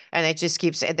 years. And it just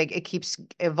keeps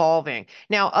evolving.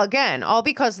 Now, again, all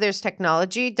because there's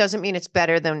technology doesn't mean it's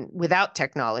better than without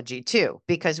technology too,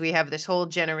 because we have this whole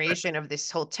generation of this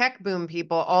whole tech boom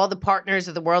people, all the partners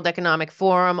of the World Economic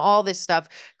Forum, all this stuff,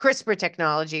 CRISPR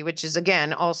technology, which is,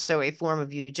 again, also a form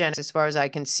of eugenics, as far as I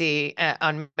can see,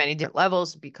 on many different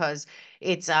levels, because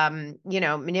it's,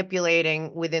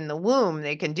 manipulating within the womb.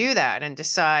 They can do that and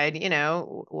decide,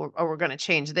 or we're going to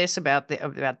change this about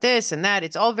this and that.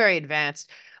 It's all very advanced.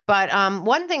 But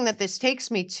one thing that this takes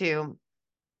me to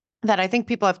that I think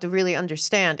people have to really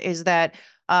understand is that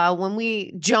when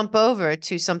we jump over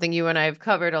to something you and I have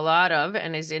covered a lot of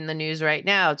and is in the news right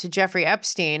now, to Jeffrey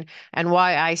Epstein, and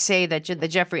why I say that the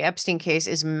Jeffrey Epstein case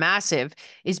is massive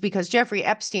is because Jeffrey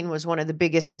Epstein was one of the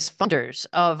biggest funders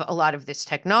of a lot of this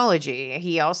technology.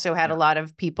 He also had a lot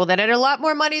of people that had a lot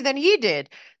more money than he did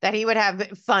that he would have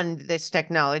fund this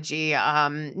technology.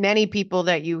 Many people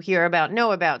that you hear about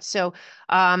know about. So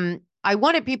I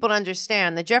wanted people to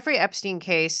understand the Jeffrey Epstein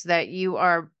case that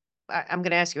I'm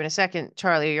going to ask you in a second,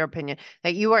 Charlie, your opinion,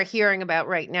 that you are hearing about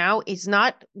right now is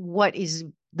not what is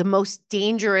the most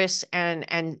dangerous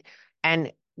and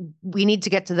we need to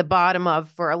get to the bottom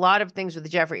of. For a lot of things with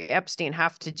Jeffrey Epstein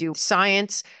have to do with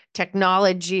science,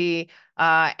 technology,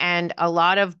 and a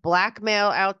lot of blackmail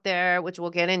out there, which we'll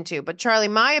get into. But Charlie,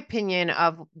 my opinion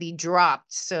of the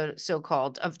dropped,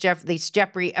 so-called, of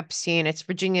Jeffrey Epstein, it's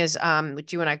Virginia's,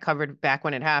 which you and I covered back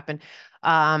when it happened,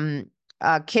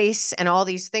 case and all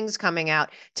these things coming out.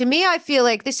 To me, I feel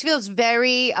like this feels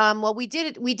very, we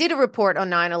did a report on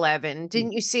 9/11.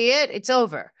 Didn't you see it? It's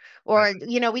over. Or,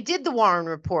 we did the Warren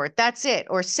report. That's it.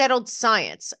 Or settled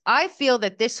science. I feel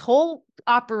that this whole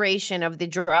operation of the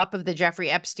drop of the Jeffrey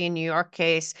Epstein New York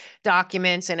case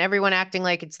documents and everyone acting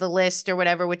like it's the list or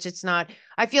whatever, which it's not.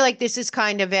 I feel like this is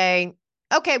kind of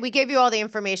okay, we gave you all the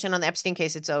information on the Epstein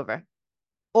case. It's over.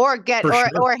 Or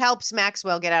or helps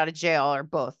Maxwell get out of jail, or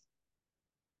both.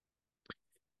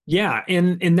 Yeah,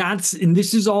 and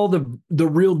this is all the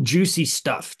real juicy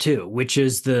stuff too, which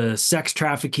is the sex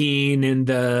trafficking and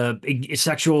the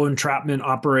sexual entrapment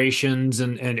operations,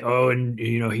 and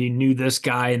he knew this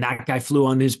guy and that guy flew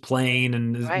on his plane,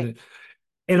 and right.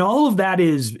 And all of that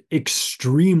is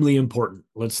extremely important.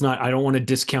 I don't want to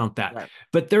discount that. Right.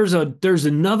 But there's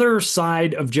another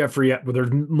side of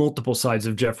there's multiple sides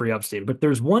of Jeffrey Epstein, but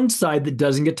there's one side that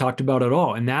doesn't get talked about at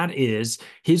all. And that is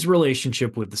his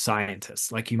relationship with the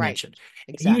scientists, like you mentioned.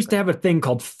 Exactly. He used to have a thing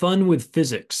called Fun with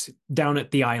Physics down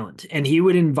at the island. And he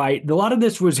would invite, a lot of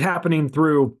this was happening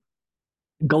through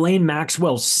Ghislaine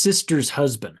Maxwell's sister's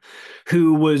husband,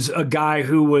 who was a guy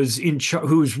who was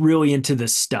who was really into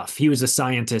this stuff. He was a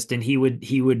scientist, and he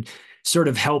would sort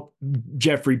of help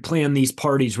Jeffrey plan these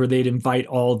parties where they'd invite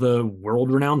all the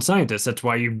world-renowned scientists. That's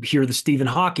why you hear the Stephen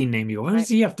Hawking name. You go, what does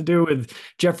he have to do with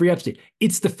Jeffrey Epstein?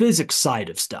 It's the physics side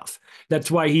of stuff.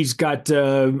 That's why he's got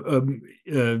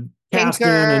Pinker,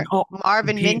 and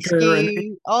Marvin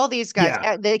Minsky, all these guys.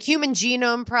 Yeah. The Human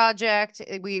Genome Project.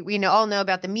 We all know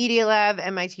about the Media Lab,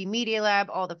 MIT Media Lab,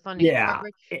 all the funding. Yeah.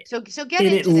 So get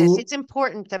into this. It's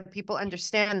important that people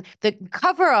understand the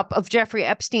cover up of Jeffrey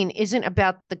Epstein isn't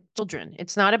about the children.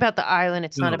 It's not about the island.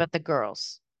 It's not about the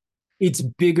girls. It's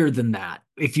bigger than that,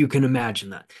 if you can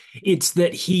imagine that. It's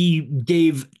that he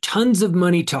gave tons of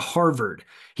money to Harvard.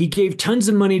 He gave tons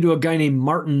of money to a guy named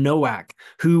Martin Nowak,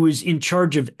 who was in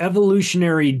charge of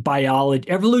evolutionary biology,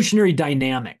 evolutionary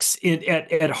dynamics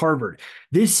at Harvard.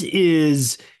 This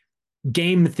is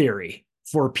game theory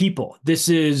for people. This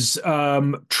is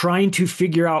trying to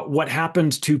figure out what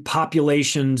happens to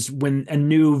populations when a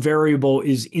new variable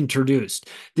is introduced.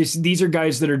 These are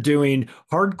guys that are doing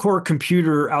hardcore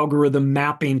computer algorithm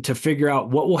mapping to figure out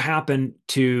what will happen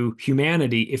to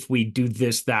humanity if we do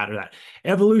this, that, or that.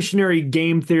 Evolutionary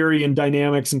game theory and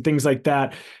dynamics and things like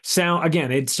that sound,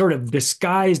 again, it's sort of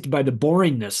disguised by the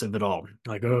boringness of it all.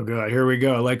 Like, oh God, here we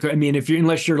go. Like, I mean,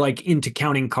 unless you're like into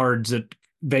counting cards at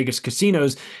Vegas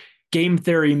casinos, game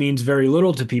theory means very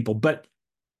little to people. But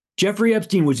Jeffrey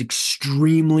Epstein was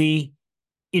extremely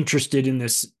interested in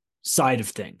this side of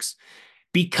things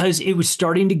because it was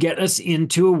starting to get us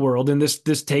into a world, and this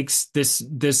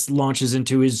launches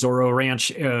into his Zorro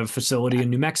Ranch facility in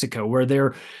New Mexico, where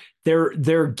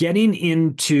they're getting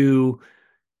into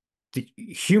the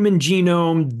human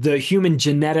genome, the human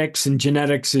genetics, and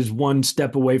genetics is one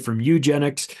step away from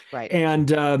eugenics, right?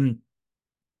 And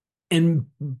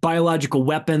biological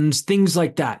weapons, things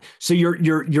like that. So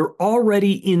you're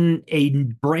already in a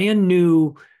brand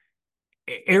new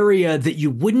area that you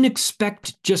wouldn't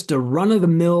expect just a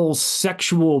run-of-the-mill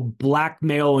sexual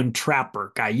blackmail and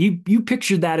trapper guy. You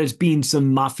picture that as being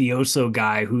some mafioso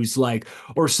guy who's like,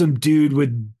 or some dude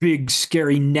with big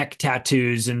scary neck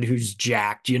tattoos and who's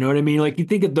jacked. You know what I mean? Like, you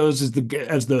think of those as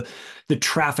the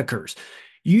traffickers.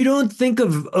 You don't think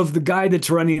of the guy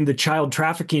that's running the child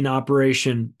trafficking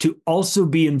operation to also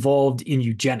be involved in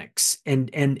eugenics and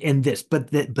this,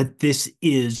 but this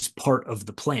is part of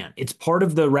the plan. It's part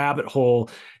of the rabbit hole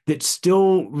that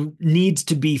still needs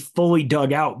to be fully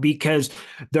dug out, because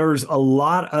there's a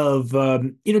lot of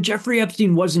Jeffrey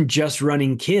Epstein wasn't just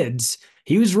running kids.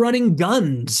 He was running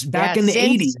guns back in the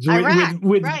 80s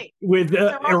with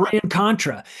Iran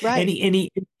Contra, right. and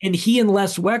he and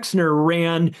Les Wexner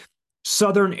ran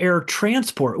Southern Air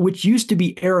Transport, which used to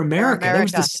be Air America. That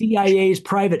was the CIA's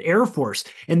private air force.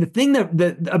 And the thing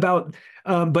but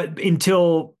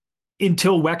until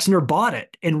Wexner bought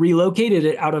it and relocated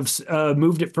it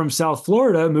moved it from South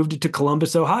Florida, moved it to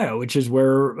Columbus, Ohio, which is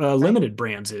where Limited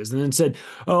Brands is, and then said,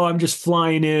 "Oh, I'm just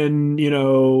flying in,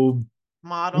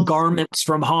 models, garments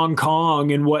from Hong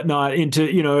Kong and whatnot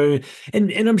into,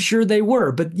 and I'm sure they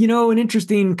were." But, an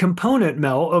interesting component,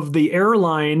 Mel, of the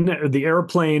airplane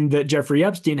that Jeffrey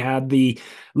Epstein had, the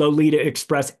Lolita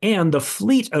Express, and the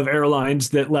fleet of airlines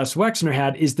that Les Wexner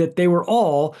had, is that they were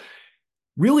all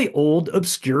really old,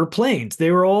 obscure planes.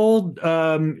 They were all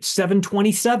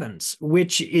 727s,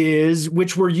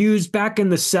 which were used back in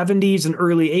the 70s and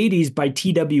early 80s by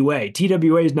TWA.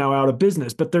 TWA is now out of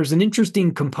business, but there's an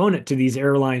interesting component to these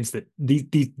airlines that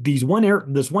this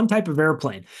one type of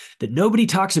airplane that nobody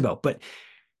talks about. But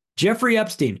Jeffrey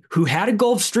Epstein, who had a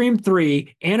Gulfstream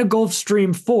 3 and a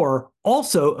Gulfstream 4,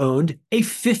 also owned a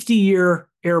 50-year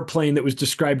airplane that was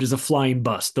described as a flying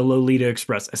bust, the Lolita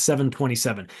Express, a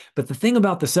 727. But the thing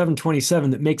about the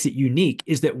 727 that makes it unique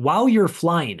is that while you're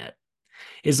flying it,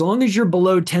 as long as you're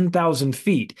below 10,000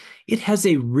 feet, it has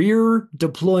a rear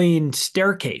deploying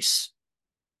staircase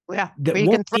that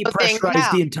won't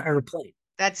depressurize the entire plane.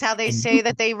 That's how they say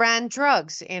that they ran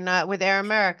drugs with Air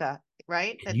America,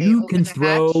 right? That you can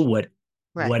throw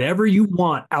whatever you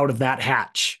want out of that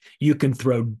hatch. You can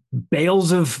throw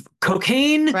bales of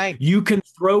cocaine. Right. You can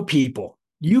throw people.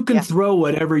 You can throw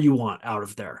whatever you want out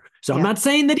of there. So I'm not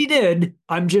saying that he did.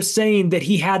 I'm just saying that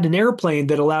he had an airplane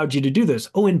that allowed you to do this.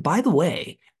 Oh, and by the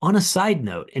way, on a side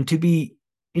note, and to be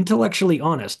intellectually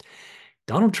honest,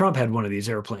 Donald Trump had one of these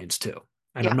airplanes too.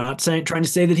 And I'm not trying to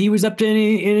say that he was up to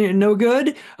any no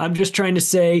good. I'm just trying to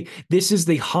say this is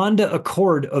the Honda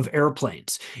Accord of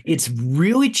airplanes. It's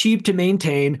really cheap to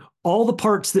maintain. All the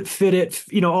parts that fit it,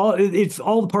 all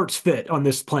the parts fit on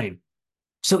this plane.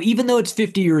 So even though it's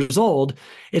 50 years old,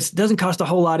 it doesn't cost a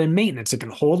whole lot in maintenance. It can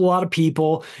hold a lot of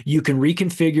people. You can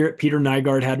reconfigure it. Peter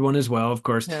Nygaard had one as well, of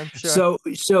course. Yeah, sure.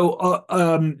 So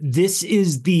this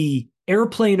is the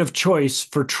airplane of choice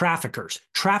for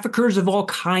traffickers of all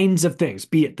kinds of things,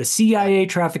 be it the CIA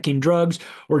trafficking drugs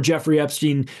or Jeffrey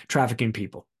Epstein trafficking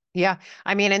people. Yeah.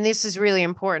 I mean, and this is really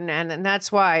important. And that's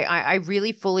why I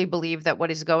really fully believe that what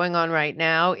is going on right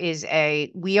now is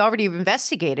we already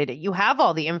investigated it. You have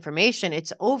all the information.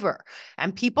 It's over.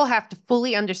 And people have to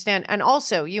fully understand. And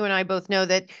also, you and I both know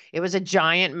that it was a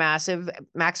giant, massive,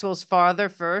 Maxwell's father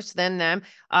first, then them,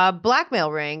 blackmail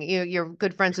ring. You're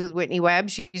good friends with Whitney Webb.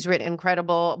 She's written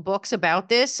incredible books about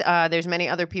this. There's many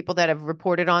other people that have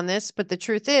reported on this. But the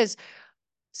truth is,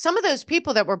 some of those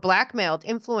people that were blackmailed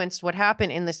influenced what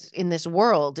happened in this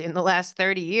world in the last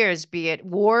 30 years, be it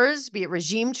wars, be it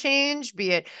regime change,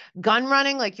 be it gun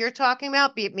running like you're talking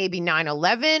about, be it maybe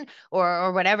 9/11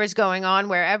 or whatever's going on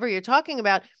wherever you're talking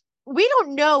about. we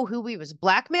don't know who he was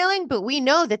blackmailing, but we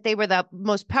know that they were the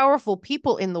most powerful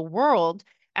people in the world,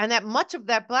 and that much of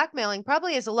that blackmailing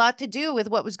probably has a lot to do with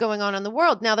what was going on in the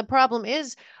world. Now, the problem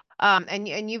is, and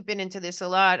you've been into this a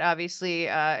lot, obviously,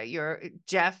 your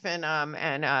Jeff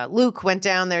and Luke went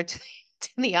down there to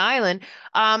the island.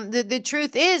 The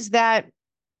truth is that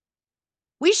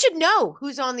we should know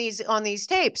who's on these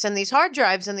tapes and these hard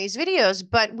drives and these videos,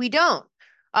 but we don't.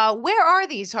 Where are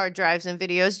these hard drives and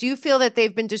videos? Do you feel that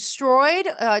they've been destroyed?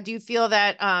 Do you feel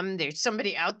that there's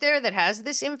somebody out there that has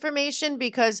this information?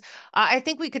 Because I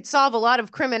think we could solve a lot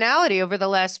of criminality over the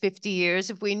last 50 years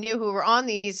if we knew who were on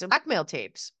these blackmail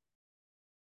tapes.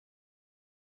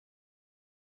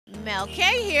 Mel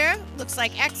K here. Looks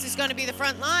like X is going to be the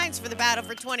front lines for the battle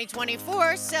for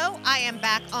 2024. So I am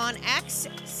back on X.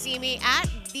 See me at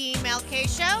The Mel K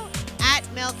Show, at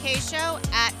Mel K Show,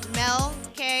 at Mel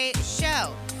K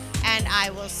Show. And I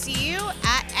will see you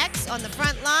at X on the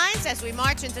front lines as we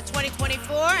march into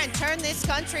 2024 and turn this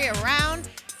country around.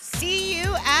 See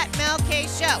you at Mel K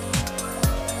Show.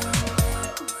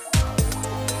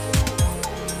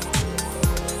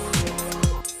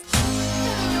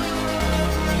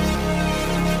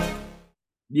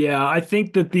 Yeah, I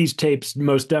think that these tapes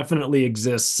most definitely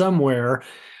exist somewhere.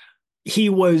 He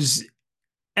was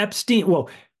Epstein. Well,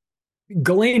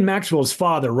 Ghislaine Maxwell's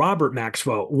father, Robert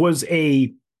Maxwell,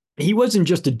 he wasn't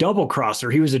just a double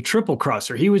crosser. He was a triple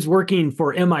crosser. He was working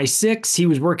for MI6. He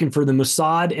was working for the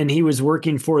Mossad, and he was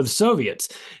working for the Soviets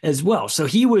as well. So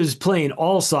he was playing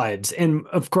all sides. And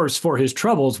of course, for his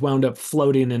troubles, wound up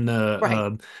floating in the,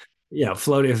 Right.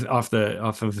 floating off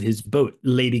of his boat,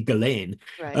 Lady Ghislaine.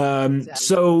 Right. Exactly.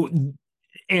 So,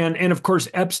 and of course,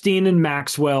 Epstein and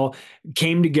Maxwell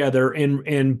came together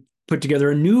and put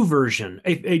together a new version,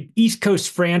 a East Coast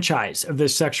franchise of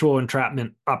this sexual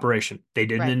entrapment operation. They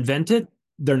didn't invent it.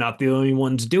 They're not the only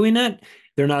ones doing it.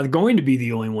 They're not going to be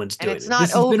the only ones doing it. It's not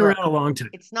this over. Has been around a long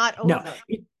time. It's not over. No,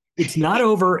 it's not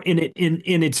over, and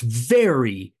it's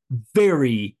very,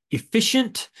 very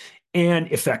efficient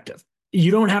and effective. You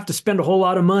don't have to spend a whole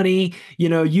lot of money.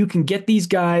 You can get these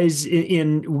guys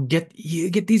get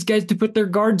these guys to put their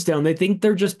guards down. They think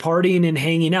they're just partying and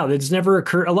hanging out. It's never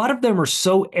occurred. A lot of them are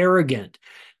so arrogant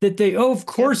that of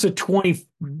course a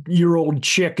 20-year-old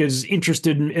chick is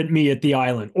interested in me at the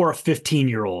island, or a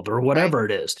 15-year-old, or whatever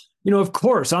it is. Of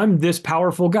course I'm this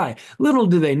powerful guy. Little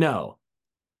do they know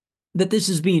that this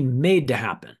is being made to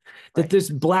happen, that this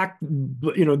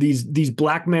these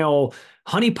blackmail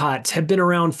honeypots have been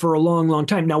around for a long, long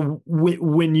time. Now,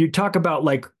 when you talk about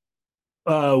like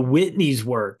Whitney's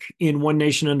work in One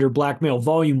Nation Under Blackmail,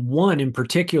 Volume 1 in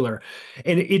particular,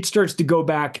 and it starts to go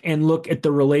back and look at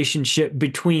the relationship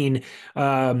between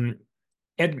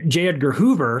J. Edgar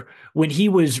Hoover, when he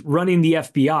was running the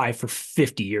FBI for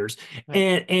 50 years,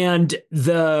 and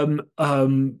the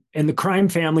crime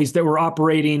families that were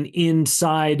operating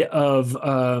inside of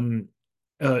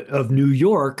New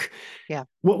York. Yeah.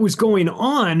 What was going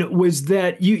on was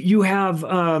that you have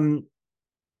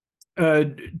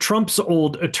Trump's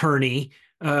old attorney,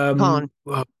 Cohn.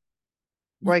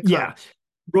 Roy Cohn. Yeah,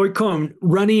 Roy Cohn,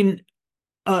 running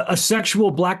a sexual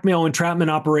blackmail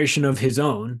entrapment operation of his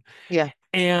own. Yeah.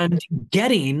 And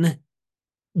getting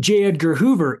J. Edgar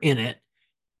Hoover in it,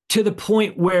 to the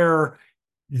point where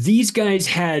these guys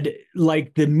had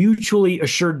like the mutually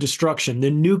assured destruction,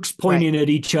 the nukes pointing at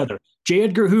each other. J.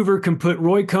 Edgar Hoover can put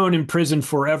Roy Cohn in prison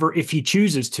forever if he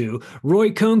chooses to.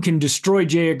 Roy Cohn can destroy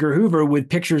J. Edgar Hoover with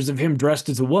pictures of him dressed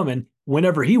as a woman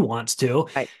whenever he wants to.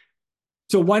 Right.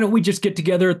 So why don't we just get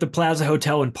together at the Plaza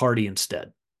Hotel and party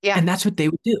instead? Yeah. And that's what they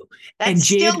would do. That's and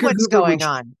J. still Edgar what's Hoover going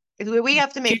on. We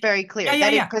have to make very clear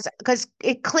because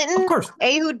Clinton, of course,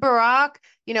 Ehud Barak,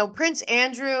 Prince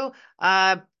Andrew,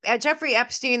 Jeffrey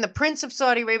Epstein, the Prince of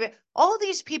Saudi Arabia, all of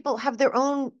these people have their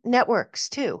own networks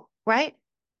too, right?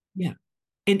 Yeah.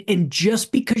 And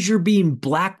just because you're being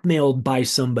blackmailed by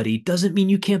somebody doesn't mean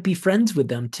you can't be friends with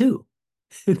them too.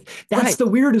 That's the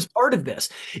weirdest part of this,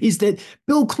 is that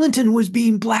Bill Clinton was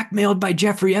being blackmailed by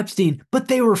Jeffrey Epstein, but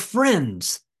they were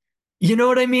friends. You know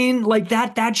what I mean? Like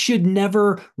that should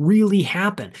never really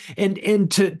happen.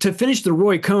 And to finish the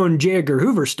Roy Cohn, J. Edgar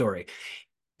Hoover story,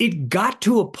 it got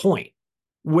to a point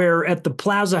where at the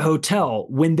Plaza Hotel,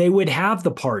 when they would have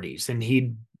the parties and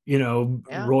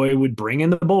Roy would bring in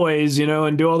the boys,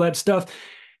 and do all that stuff,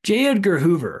 J. Edgar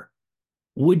Hoover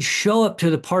would show up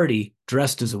to the party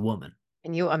dressed as a woman.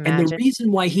 Can you imagine? And the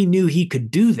reason why he knew he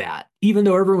could do that, even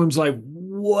though everyone's like,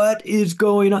 what is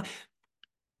going on?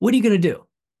 What are you going to do?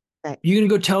 You gonna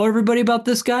go tell everybody about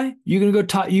this guy? You gonna go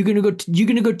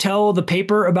tell the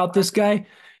paper about this guy?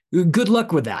 Good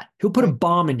luck with that. He'll put a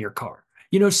bomb in your car.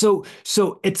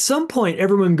 So at some point,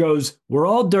 everyone goes, we're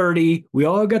all dirty. We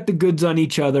all got the goods on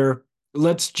each other.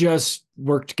 Let's just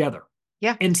work together.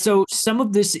 Yeah. And so some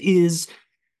of this is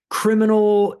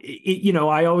criminal.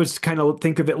 I always kind of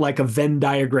think of it like a Venn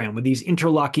diagram with these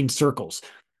interlocking circles.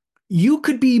 You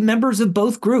could be members of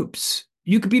both groups.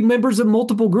 You could be members of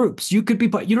multiple groups. You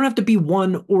don't have to be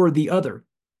one or the other.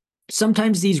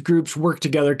 Sometimes these groups work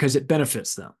together because it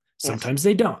benefits them. Sometimes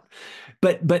they don't.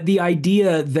 But the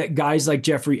idea that guys like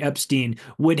Jeffrey Epstein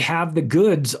would have the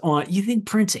goods on, you think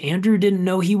Prince Andrew didn't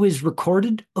know he was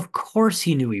recorded? Of course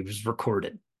he knew he was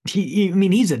recorded.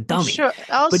 He's a dummy. Sure.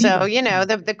 Also,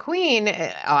 the Queen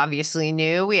obviously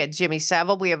knew. We had Jimmy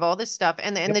Savile. We have all this stuff.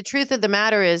 And the truth of the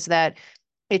matter is that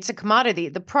it's a commodity.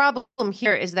 The problem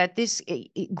here is that this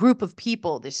group of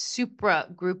people, this supra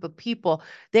group of people,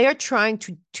 they are trying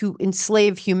to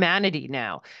enslave humanity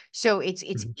now. So it's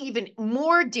even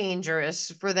more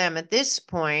dangerous for them at this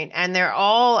point. And they're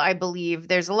all, I believe,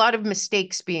 there's a lot of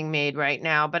mistakes being made right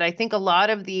now. But I think a lot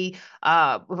of the,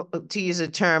 to use a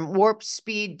term, warp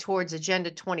speed towards Agenda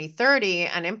 2030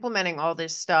 and implementing all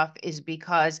this stuff is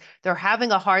because they're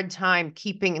having a hard time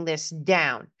keeping this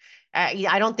down.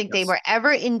 I don't think they were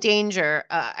ever in danger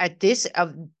at this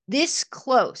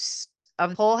close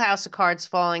of the whole house of cards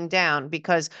falling down,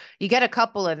 because you get a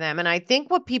couple of them. And I think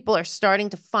what people are starting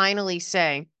to finally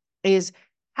say is,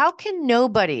 how can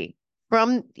nobody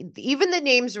from even the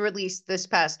names released this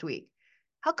past week,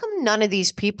 how come none of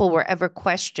these people were ever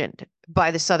questioned by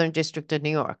the Southern District of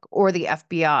New York or the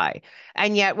FBI?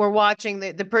 And yet we're watching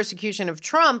the persecution of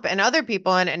Trump and other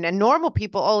people and normal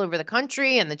people all over the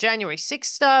country and the January 6th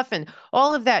stuff and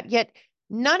all of that. Yet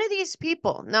none of these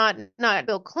people, not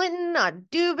Bill Clinton, not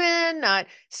Dubin, not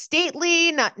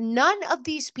Stately, none of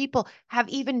these people have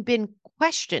even been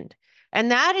questioned. And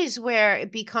that is where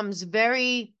it becomes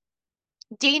very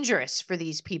dangerous for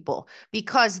these people,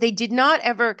 because they did not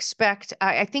ever expect.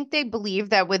 I think they believe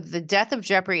that with the death of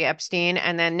Jeffrey Epstein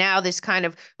and then now this kind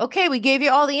of, okay, we gave you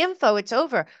all the info, it's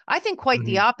over. I think quite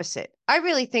the opposite. I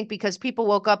really think because people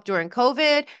woke up during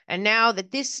COVID, and now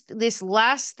that this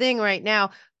last thing right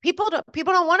now, people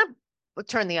don't want to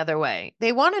turn the other way.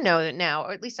 They want to know that now,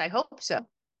 or at least I hope so.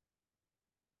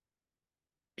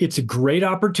 It's a great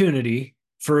opportunity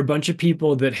for a bunch of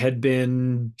people that had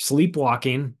been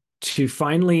sleepwalking to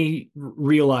finally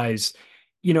realize,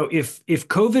 if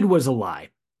COVID was a lie,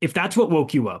 if that's what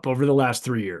woke you up over the last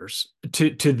 3 years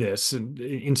to this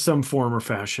in some form or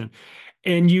fashion,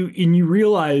 and you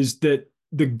realize that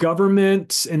the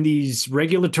government and these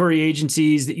regulatory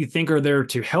agencies that you think are there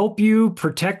to help you,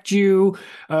 protect you,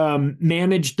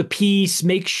 manage the peace,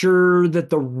 make sure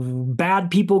that the bad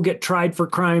people get tried for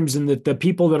crimes and that the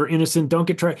people that are innocent don't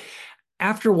get tried.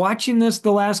 After watching this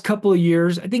the last couple of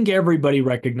years, I think everybody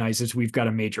recognizes we've got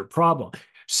a major problem.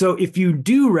 So if you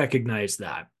do recognize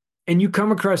that and you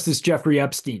come across this Jeffrey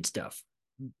Epstein stuff,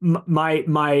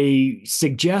 my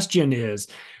suggestion is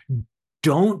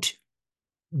don't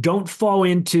fall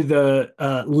into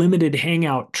the limited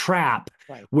hangout trap,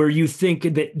 right, where you think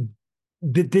that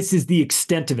this is the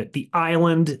extent of it. The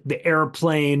island, the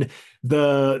airplane,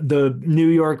 the New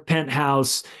York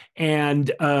penthouse,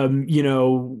 and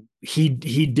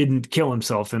he didn't kill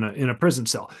himself in a prison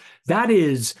cell. That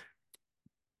is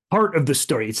part of the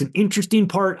story. It's an interesting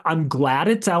part. I'm glad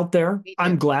it's out there.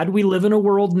 I'm glad we live in a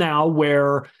world now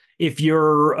where if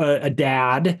you're a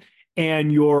dad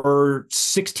and your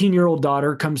 16-year-old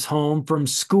daughter comes home from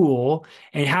school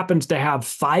and happens to have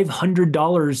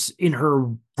 $500 in her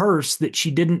purse that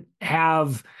she didn't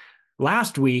have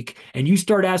last week, and you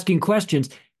start asking questions,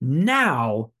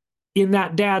 now in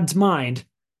that dad's mind,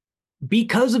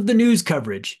 because of the news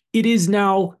coverage, it is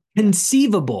now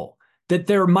conceivable that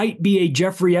there might be a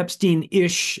Jeffrey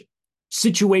Epstein-ish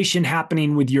situation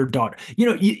happening with your daughter.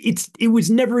 It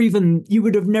was never even, you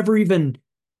would have never even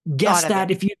guessed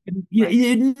that if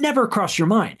it never crossed your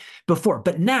mind before.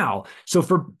 But now, so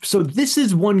this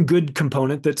is one good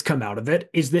component that's come out of it,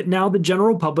 is that now the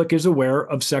general public is aware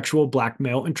of sexual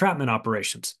blackmail entrapment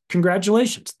operations.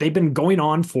 Congratulations. They've been going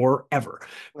on forever,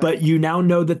 right, but you now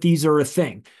know that these are a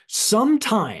thing.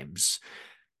 Sometimes,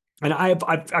 and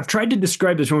I've tried to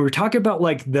describe this when we were talking about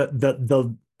like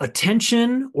the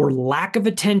attention or lack of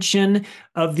attention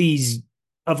of these,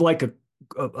 of like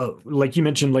like you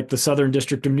mentioned, like the Southern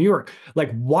District of New York.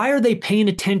 Like, why are they paying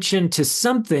attention to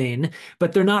something,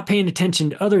 but they're not paying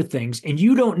attention to other things? And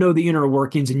you don't know the inner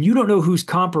workings, and you don't know who's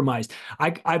compromised.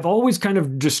 I've always kind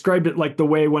of described it like the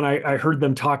way when I heard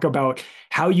them talk about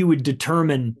how you would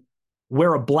determine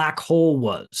where a black hole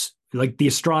was. Like the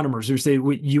astronomers who say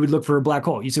you would look for a black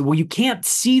hole. You say, well, you can't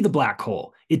see the black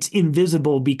hole. It's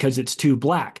invisible because it's too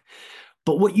black.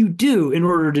 But what you do in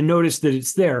order to notice that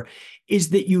it's there is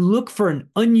that you look for an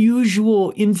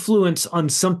unusual influence on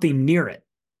something near it.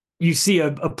 You see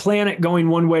a planet going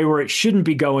one way where it shouldn't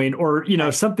be going, or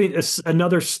something,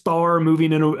 another star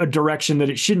moving in a direction that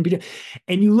it shouldn't be,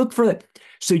 and you look for that.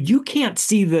 So you can't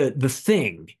see the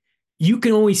thing. You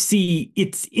can only see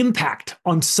its impact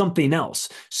on something else.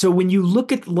 So when you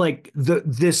look at like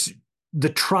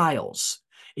the trials,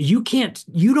 you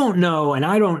don't know, and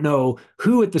I don't know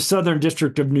who at the Southern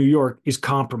District of New York is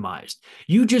compromised.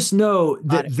 You just know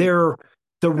that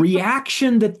the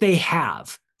reaction that they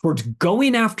have towards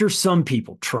going after some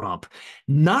people, Trump,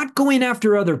 not going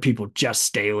after other people, Jess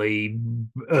Staley,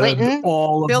 Clinton,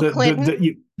 all of Bill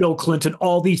Clinton. Bill Clinton,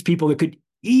 all these people that could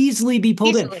easily be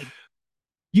pulled in.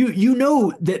 You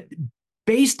know that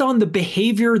based on the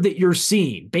behavior that you're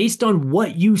seeing, based on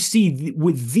what you see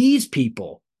with these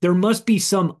people, there must be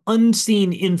some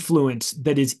unseen influence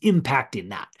that is impacting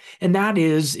that. And that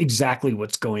is exactly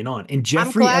what's going on. And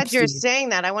Jeffrey I'm glad Epstein, you're saying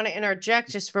that. I want to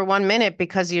interject just for 1 minute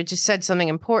because you just said something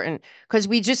important. Because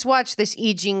we just watched this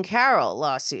E. Jean Carroll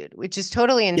lawsuit, which is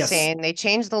totally insane. Yes. They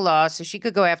changed the law so she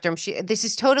could go after him. This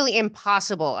is totally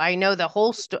impossible. I know the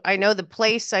whole I know the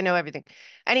place. I know everything.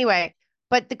 Anyway,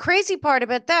 but the crazy part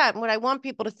about that, and what I want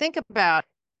people to think about,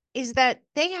 is that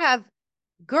they have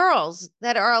girls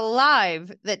that are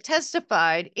alive that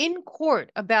testified in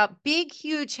court about big,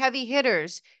 huge, heavy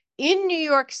hitters in New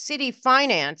York City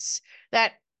finance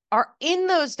that are in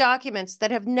those documents that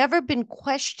have never been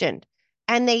questioned.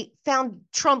 And they found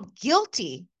Trump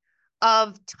guilty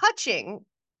of touching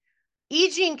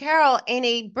E. Jean Carroll in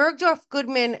a Bergdorf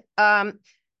Goodman.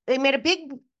 They made a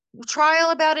big trial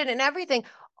about it and everything.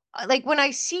 Like when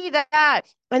I see that,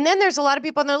 and then there's a lot of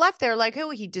people on the left, they're like, oh,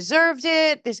 he deserved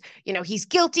it. This, he's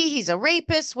guilty. He's a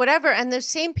rapist, whatever. And the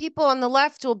same people on the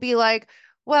left will be like,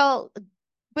 well,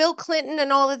 Bill Clinton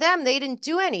and all of them, they didn't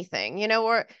do anything,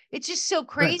 or it's just so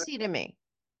crazy to me.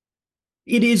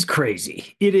 It is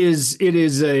crazy. It is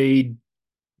a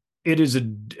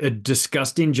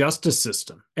disgusting justice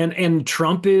system, and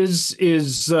Trump is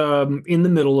in the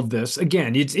middle of this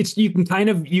again. It's you can kind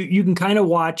of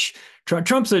watch.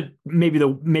 Trump's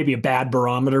maybe a bad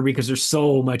barometer because there's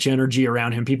so much energy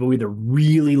around him. People either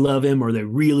really love him or they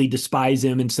really despise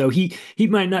him, and so he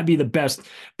might not be the best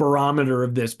barometer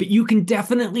of this. But you can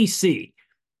definitely see,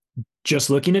 just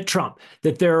looking at Trump,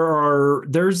 that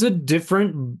there's a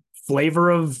different flavor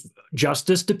of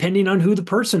justice depending on who the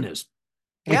person is.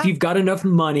 Yeah. If you've got enough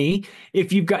money,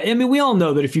 we all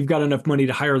know that if you've got enough money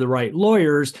to hire the right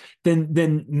lawyers,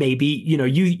 then maybe,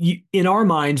 you in our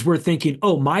minds, we're thinking,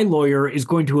 oh, my lawyer is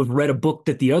going to have read a book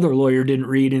that the other lawyer didn't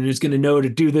read and is going to know to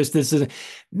do this.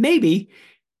 Maybe.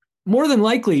 More than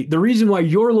likely, the reason why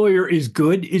your lawyer is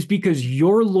good is because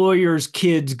your lawyer's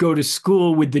kids go to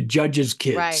school with the judge's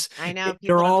kids. Right. I know.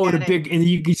 They're all in a big, and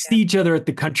you can see each other at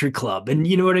the country club. And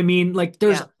you know what I mean? Like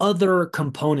there's other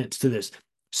components to this.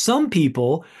 Some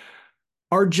people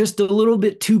are just a little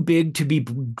bit too big to be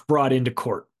brought into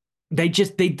court.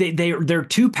 They're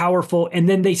too powerful. And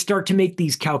then they start to make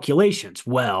these calculations.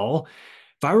 Well,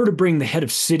 if I were to bring the head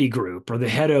of Citigroup or the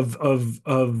head of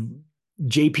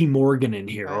JP Morgan in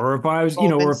here, or if I was,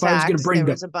 Goldman or if I was going to bring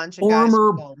the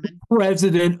former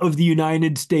president of the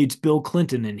United States, Bill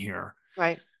Clinton, in here.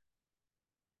 Right.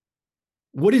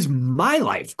 What is my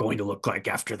life going to look like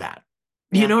after that?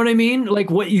 You know what I mean? Like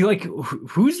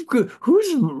who's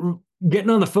getting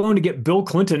on the phone to get Bill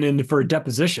Clinton in for a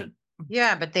deposition?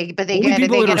 Yeah, but they get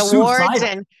awards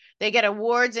and they get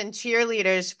awards and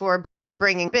cheerleaders for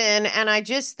bringing in. And I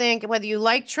just think whether you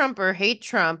like Trump or hate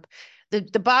Trump, the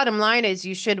bottom line is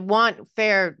you should want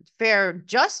fair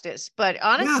justice. But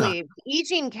honestly, E.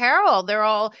 Jean Carroll, they're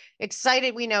all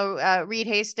excited. We know Reed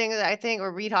Hastings, I think,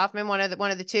 or Reed Hoffman, one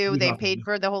of the two. They paid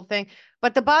for the whole thing.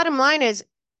 But the bottom line is,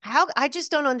 I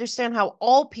just don't understand how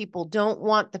all people don't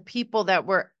want the people that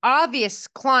were obvious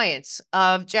clients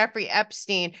of Jeffrey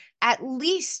Epstein at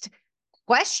least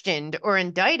questioned or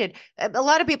indicted. A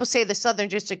lot of people say the Southern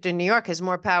District of New York has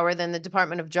more power than the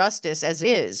Department of Justice as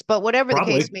is, but whatever the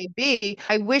case may be,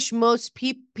 I wish most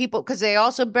people, because they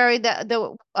also buried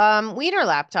the Wiener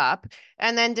laptop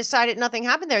and then decided nothing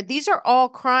happened there. These are all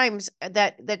crimes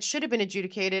that should have been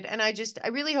adjudicated. And I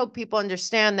really hope people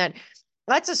understand that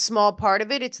that's a small part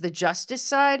of it. It's the justice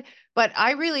side. But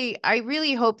I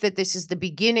really hope that this is the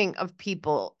beginning of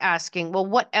people asking, well,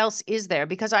 what else is there?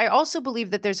 Because I also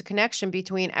believe that there's a connection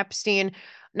between Epstein,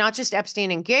 not just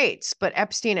Epstein and Gates, but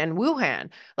Epstein and Wuhan.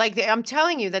 I'm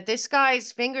telling you that this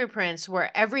guy's fingerprints were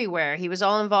everywhere. He was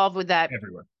all involved with that.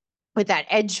 Everywhere. with that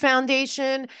Edge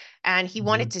Foundation, and he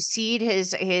wanted to seed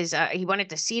he wanted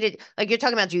to seed it, like you're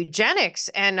talking about eugenics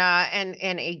and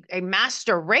a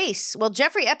master race. Well,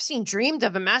 Jeffrey Epstein dreamed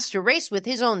of a master race with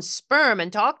his own sperm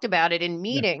and talked about it in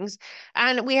meetings.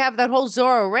 And we have that whole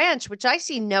Zorro Ranch, which I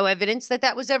see no evidence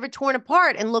that was ever torn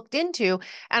apart and looked into.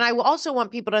 And I also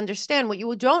want people to understand what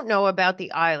you don't know about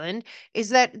the island is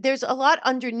that there's a lot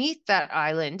underneath that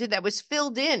island that was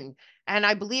filled in. And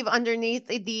I believe underneath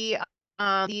the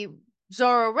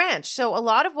Zorro Ranch. So a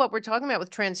lot of what we're talking about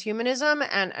with transhumanism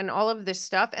and all of this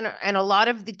stuff, and a lot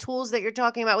of the tools that you're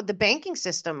talking about with the banking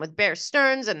system, with Bear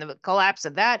Stearns and the collapse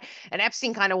of that, and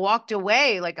Epstein kind of walked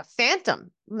away like a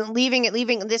phantom, leaving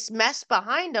this mess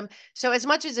behind him. So as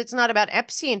much as it's not about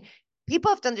Epstein, people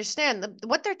have to understand that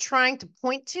what they're trying to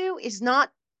point to is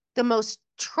not the most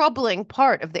troubling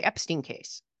part of the Epstein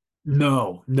case.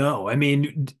 No. I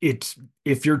mean, it's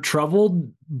if you're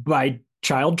troubled by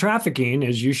child trafficking,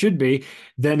 as you should be,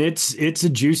 then it's a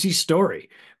juicy story.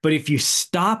 But if you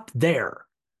stop there,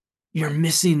 you're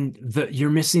missing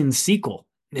the sequel.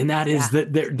 And that is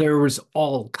that there was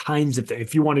all kinds of things.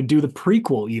 If you want to do the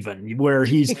prequel, even where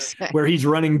he's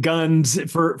running guns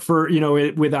for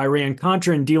with Iran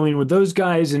Contra and dealing with those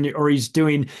guys, or he's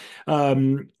doing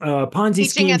Ponzi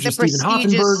schemes for Stephen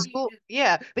Hoffenberg. School.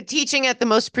 Yeah, but teaching at the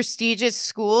most prestigious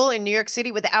school in New York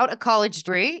City without a college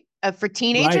degree for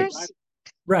teenagers.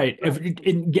 Right.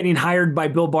 Getting hired by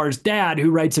Bill Barr's dad,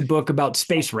 who writes a book about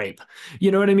space rape. You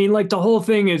know what I mean? Like the whole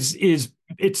thing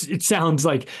it sounds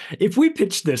like if we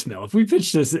pitched this, if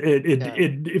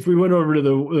we went over to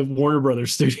the Warner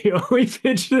Brothers studio, we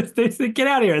pitched this, they said, get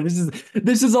out of here.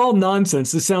 This is all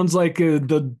nonsense. This sounds like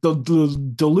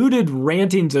the diluted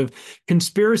rantings of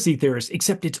conspiracy theorists,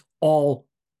 except it's all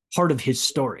part of his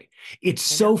story. It's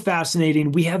so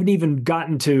fascinating. We haven't even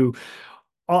gotten to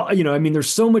I mean, there's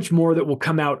so much more that will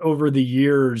come out over the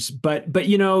years, but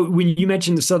when you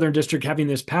mentioned the Southern District having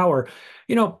this power,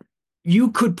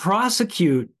 you could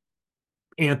prosecute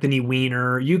Anthony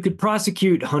Weiner, you could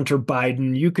prosecute Hunter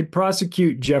Biden, you could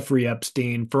prosecute Jeffrey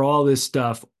Epstein for all this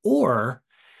stuff, or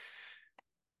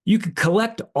you could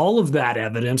collect all of that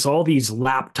evidence, all these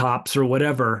laptops or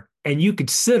whatever, and you could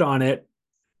sit on it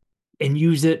and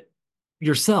use it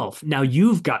yourself. Now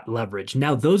you've got leverage.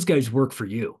 Now those guys work for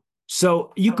you.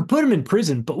 So you could put them in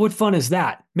prison, but what fun is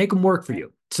that? Make them work for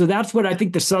you. So that's what I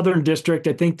think the Southern District.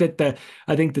 I think that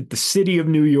the city of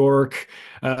New York,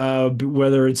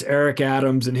 whether it's Eric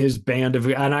Adams and his band of,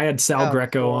 and I had Sal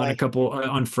Greco on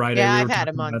on Friday. Yeah, I've had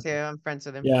him on too. I'm friends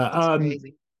with him. Yeah,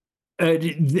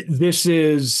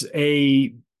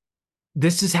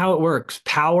 this is how it works.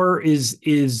 Power is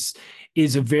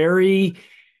a very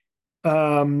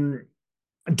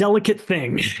delicate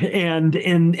thing,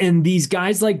 and these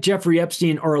guys like Jeffrey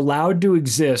Epstein are allowed to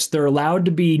exist. They're allowed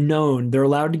to be known. They're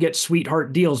allowed to get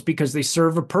sweetheart deals because they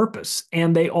serve a purpose,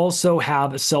 and they also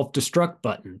have a self-destruct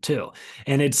button too.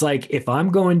 And it's like, if I'm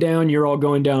going down, you're all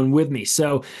going down with me.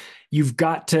 So you've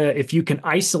got to, if you can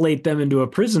isolate them into a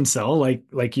prison cell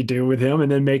like you do with him,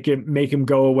 and then make him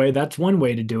go away, that's one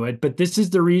way to do it. But this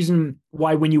is the reason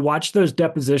why when you watch those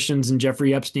depositions and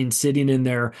Jeffrey Epstein sitting in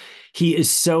there, he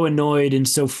is so annoyed and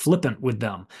so flippant with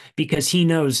them because he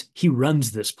knows he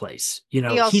runs this place. He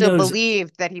also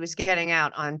believed that he was getting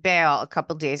out on bail a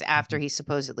couple of days after he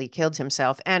supposedly killed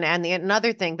himself. And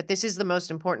another thing, but this is the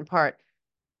most important part.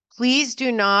 Please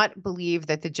do not believe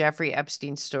that the Jeffrey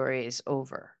Epstein story is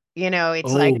over.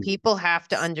 It's like people have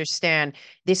to understand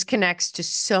this connects to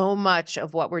so much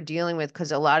of what we're dealing with,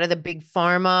 because a lot of the big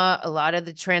pharma, a lot of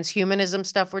the transhumanism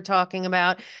stuff we're talking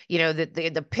about,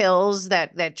 the pills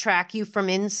that track you from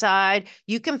inside,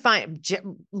 you can find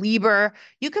Lieber,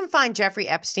 you can find Jeffrey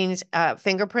Epstein's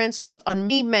fingerprints on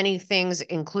many things,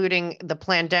 including the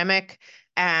pandemic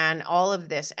and all of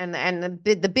this. And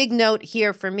the big note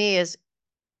here for me is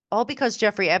all because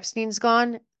Jeffrey Epstein's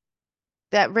gone,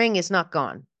 that ring is not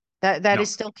gone. That is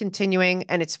still continuing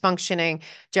and it's functioning.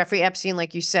 Jeffrey Epstein,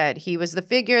 like you said, he was the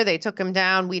figure. They took him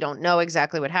down. We don't know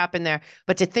exactly what happened there.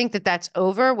 But to think that that's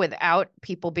over without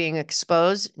people being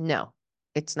exposed, no,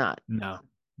 it's not. No.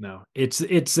 It's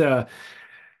an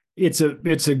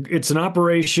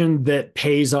operation that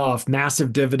pays off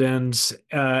massive dividends.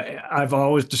 I've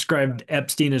always described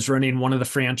Epstein as running one of the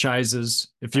franchises.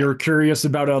 If you're curious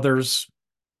about others,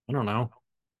 I don't know,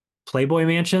 Playboy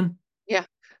Mansion. Yeah.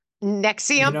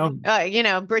 Nexium,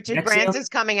 Richard Nexium. Branson's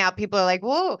coming out. People are like,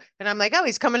 whoa. And I'm like, oh,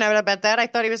 he's coming out about that. I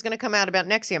thought he was going to come out about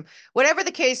Nexium. Whatever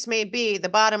the case may be, the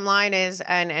bottom line is,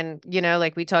 and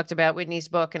like we talked about Whitney's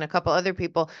book and a couple other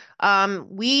people,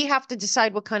 we have to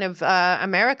decide what kind of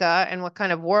America and what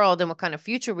kind of world and what kind of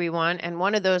future we want. And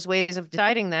one of those ways of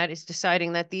deciding that is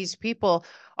deciding that these people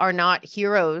are not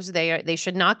heroes. They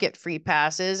should not get free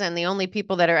passes. And the only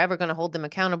people that are ever going to hold them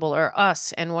accountable are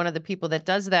us. And one of the people that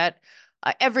does that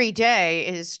every day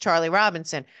is Charlie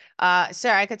Robinson.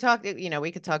 Sarah, I could talk,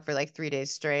 we could talk for like 3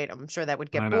 days straight. I'm sure that would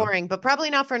get boring, but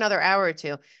probably not for another hour or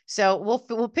two. So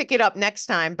we'll pick it up next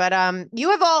time. But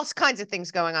you have all kinds of things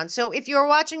going on. So if you're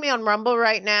watching me on Rumble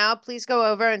right now, please go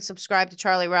over and subscribe to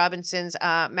Charlie Robinson's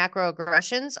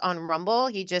Macroaggressions on Rumble.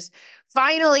 He just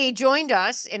finally joined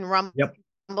us in Rumble. Yep.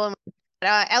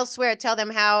 Elsewhere, tell them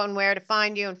how and where to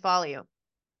find you and follow you.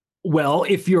 Well,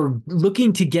 if you're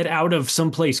looking to get out of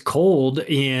someplace cold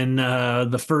in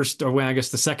the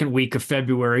second week of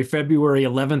February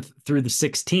 11th through the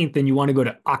 16th, and you want to go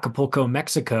to Acapulco,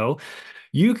 Mexico,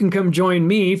 you can come join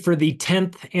me for the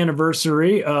 10th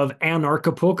anniversary of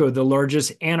Anarchapulco, the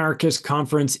largest anarchist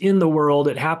conference in the world.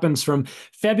 It happens from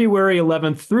February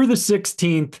 11th through the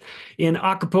 16th in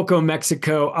Acapulco,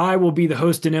 Mexico. I will be the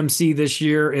host and MC this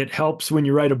year. It helps when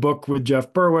you write a book with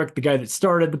Jeff Berwick, the guy that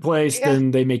started the place,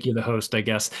 then they make you the host, I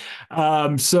guess.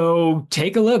 So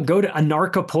take a look. Go to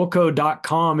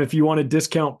anarchapulco.com if you want to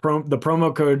discount the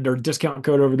promo code or discount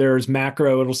code over there is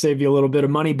macro. It'll save you a little bit of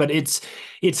money, but it's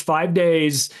 5 days.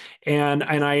 And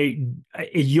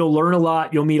you'll learn a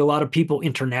lot. You'll meet a lot of people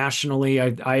internationally.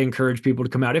 I encourage people to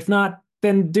come out. If not,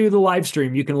 then do the live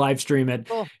stream. You can live stream it.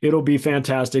 Cool. It'll be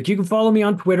fantastic. You can follow me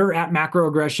on Twitter at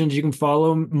Macroaggressions. You can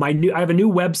follow I have a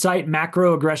new website,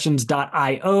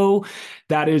 macroaggressions.io,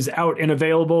 that is out and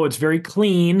available. It's very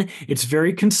clean. It's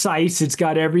very concise. It's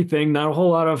got everything, not a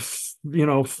whole lot of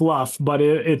fluff, but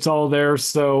it's all there.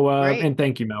 So, and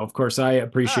thank you, Mel. Of course, I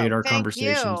appreciate our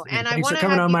conversations. And thanks for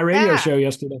coming on my radio show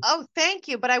yesterday. Oh, thank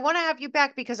you. But I want to have you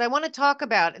back because I want to talk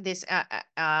about this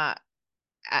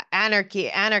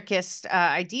anarchist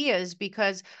ideas,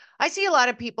 because I see a lot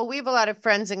of people, we have a lot of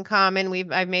friends in common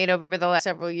I've made over the last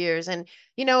several years. And,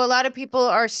 a lot of people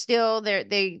are still there.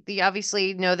 They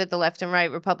obviously know that the left and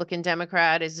right, Republican,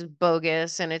 Democrat is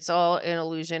bogus and it's all an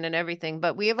illusion and everything.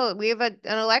 But we have an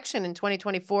election in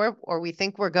 2024, or we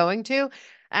think we're going to.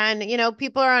 And,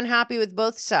 people are unhappy with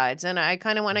both sides. And I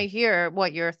kind of want to hear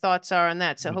what your thoughts are on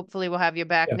that. So hopefully we'll have you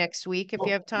back next week if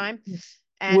you have time.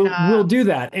 And we'll do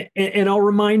that. And I'll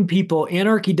remind people,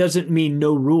 anarchy doesn't mean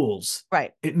no rules.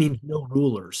 Right. It means no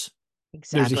rulers.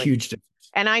 Exactly. There's a huge difference.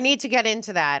 And I need to get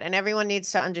into that, and everyone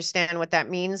needs to understand what that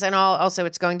means. And also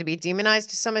it's going to be demonized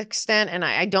to some extent. And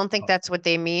I don't think that's what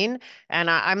they mean. And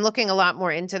I'm looking a lot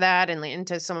more into that and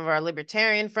into some of our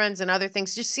libertarian friends and other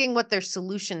things, just seeing what their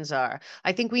solutions are.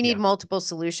 I think we need multiple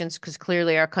solutions because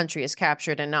clearly our country is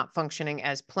captured and not functioning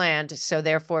as planned. So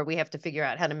therefore we have to figure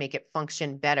out how to make it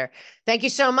function better. Thank you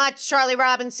so much, Charlie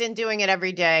Robinson, doing it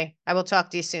every day. I will talk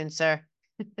to you soon, sir.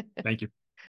 Thank you.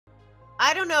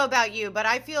 I don't know about you, but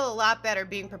I feel a lot better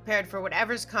being prepared for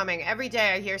whatever's coming. Every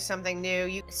day I hear something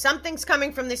new. Something's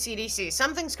coming from the CDC.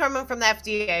 Something's coming from the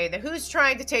FDA. Who's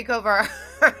trying to take over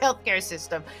our healthcare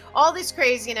system. All this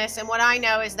craziness. And what I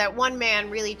know is that one man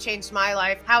really changed my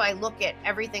life, how I look at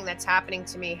everything that's happening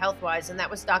to me health-wise, and that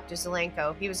was Dr.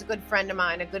 Zelenko. He was a good friend of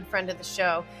mine, a good friend of the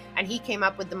show, and he came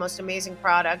up with the most amazing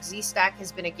product. Z-Stack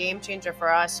has been a game changer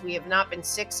for us. We have not been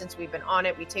sick since we've been on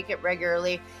it. We take it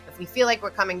regularly. If we feel like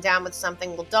we're coming down with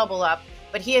something, we'll double up.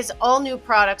 But he has all new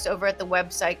products over at the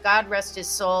website. God rest his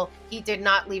soul. He did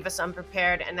not leave us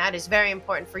unprepared, and that is very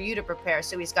important for you to prepare.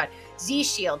 So he's got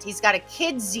Z-Shield. He's got a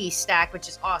Kids Z-Stack, which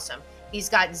is awesome. He's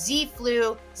got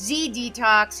Z-Flu,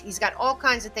 Z-Detox. He's got all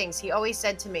kinds of things. He always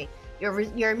said to me,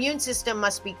 your immune system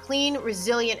must be clean,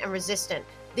 resilient, and resistant.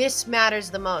 This matters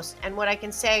the most. And what I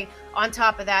can say on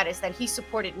top of that is that he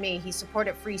supported me. He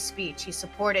supported free speech. He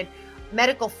supported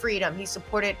medical freedom. He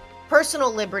supported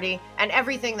personal liberty, and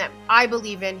everything that I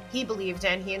believe in, he believed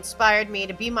in. He inspired me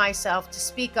to be myself, to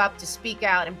speak up, to speak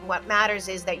out. And what matters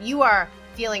is that you are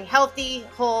feeling healthy,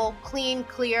 whole, clean,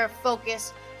 clear,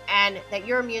 focused, and that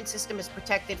your immune system is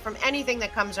protected from anything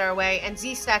that comes our way. And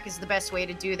Z-Stack is the best way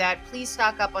to do that. Please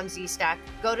stock up on Z-Stack.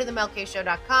 Go to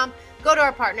themelkshow.com. Go to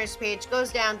our partners page,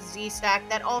 goes down to Z-Stack.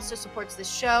 That also supports the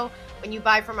show. When you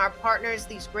buy from our partners,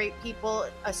 these great people,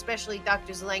 especially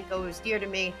Dr. Zelenko, who's dear to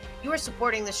me, you are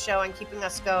supporting the show and keeping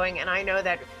us going. And I know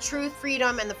that truth,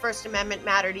 freedom, and the First Amendment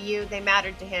matter to you. They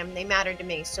mattered to him. They mattered to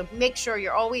me. So make sure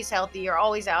you're always healthy. You're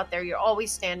always out there. You're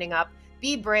always standing up.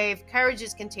 Be brave. Courage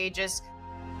is contagious.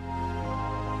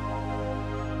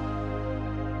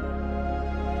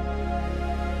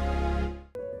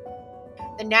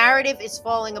 The narrative is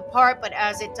falling apart, but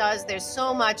as it does, there's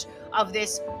so much of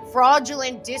this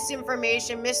fraudulent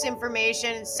disinformation,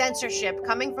 misinformation, censorship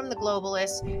coming from the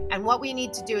globalists. And what we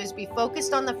need to do is be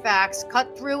focused on the facts,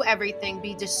 cut through everything,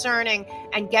 be discerning,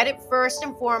 and get it first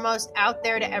and foremost out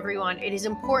there to everyone. It is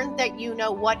important that you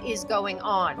know what is going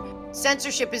on.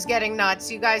 Censorship is getting nuts.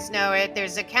 You guys know it.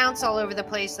 There's accounts all over the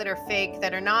place that are fake,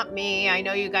 that are not me. I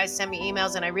know you guys send me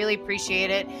emails and I really appreciate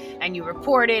it. And you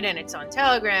report it, and it's on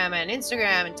Telegram and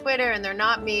Instagram and Twitter, and they're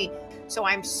not me. So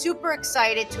I'm super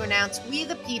excited to announce We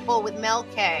the People with Mel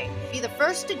K. Be the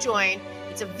first to join.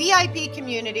 It's a VIP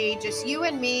community, just you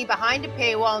and me behind a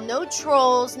paywall, no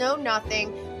trolls, no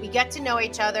nothing. We get to know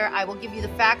each other. I will give you the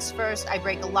facts first. I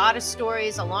break a lot of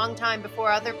stories a long time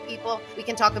before other people. We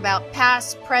can talk about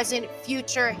past, present,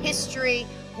 future, history,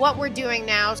 what we're doing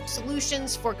now,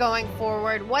 solutions for going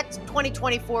forward, what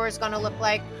 2024 is going to look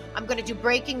like. I'm going to do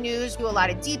breaking news, do a lot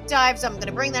of deep dives. I'm going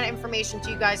to bring that information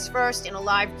to you guys first in a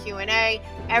live Q&A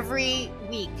every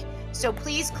week. So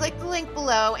please click the link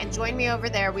below and join me over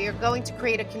there. We are going to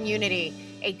create a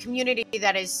community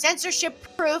that is censorship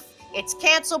proof, it's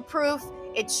cancel proof,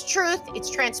 it's truth, it's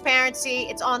transparency,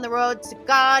 it's on the road to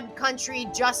God, country,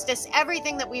 justice,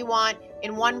 everything that we want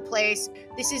in one place.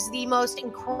 This is the most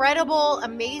incredible,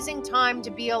 amazing time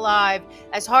to be alive.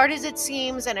 As hard as it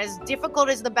seems and as difficult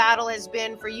as the battle has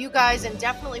been for you guys and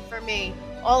definitely for me,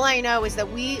 all I know is that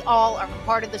we all are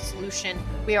part of the solution.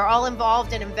 We are all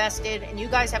involved and invested, and you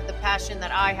guys have the passion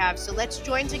that I have. So let's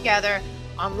join together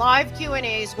on live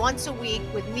Q&As once a week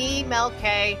with me, Mel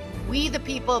K, we the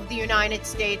people of the United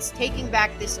States, taking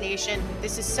back this nation.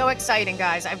 This is so exciting,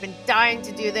 guys. I've been dying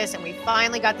to do this, and we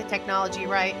finally got the technology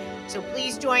right. So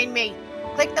please join me.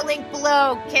 Click the link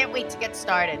below. Can't wait to get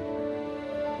started.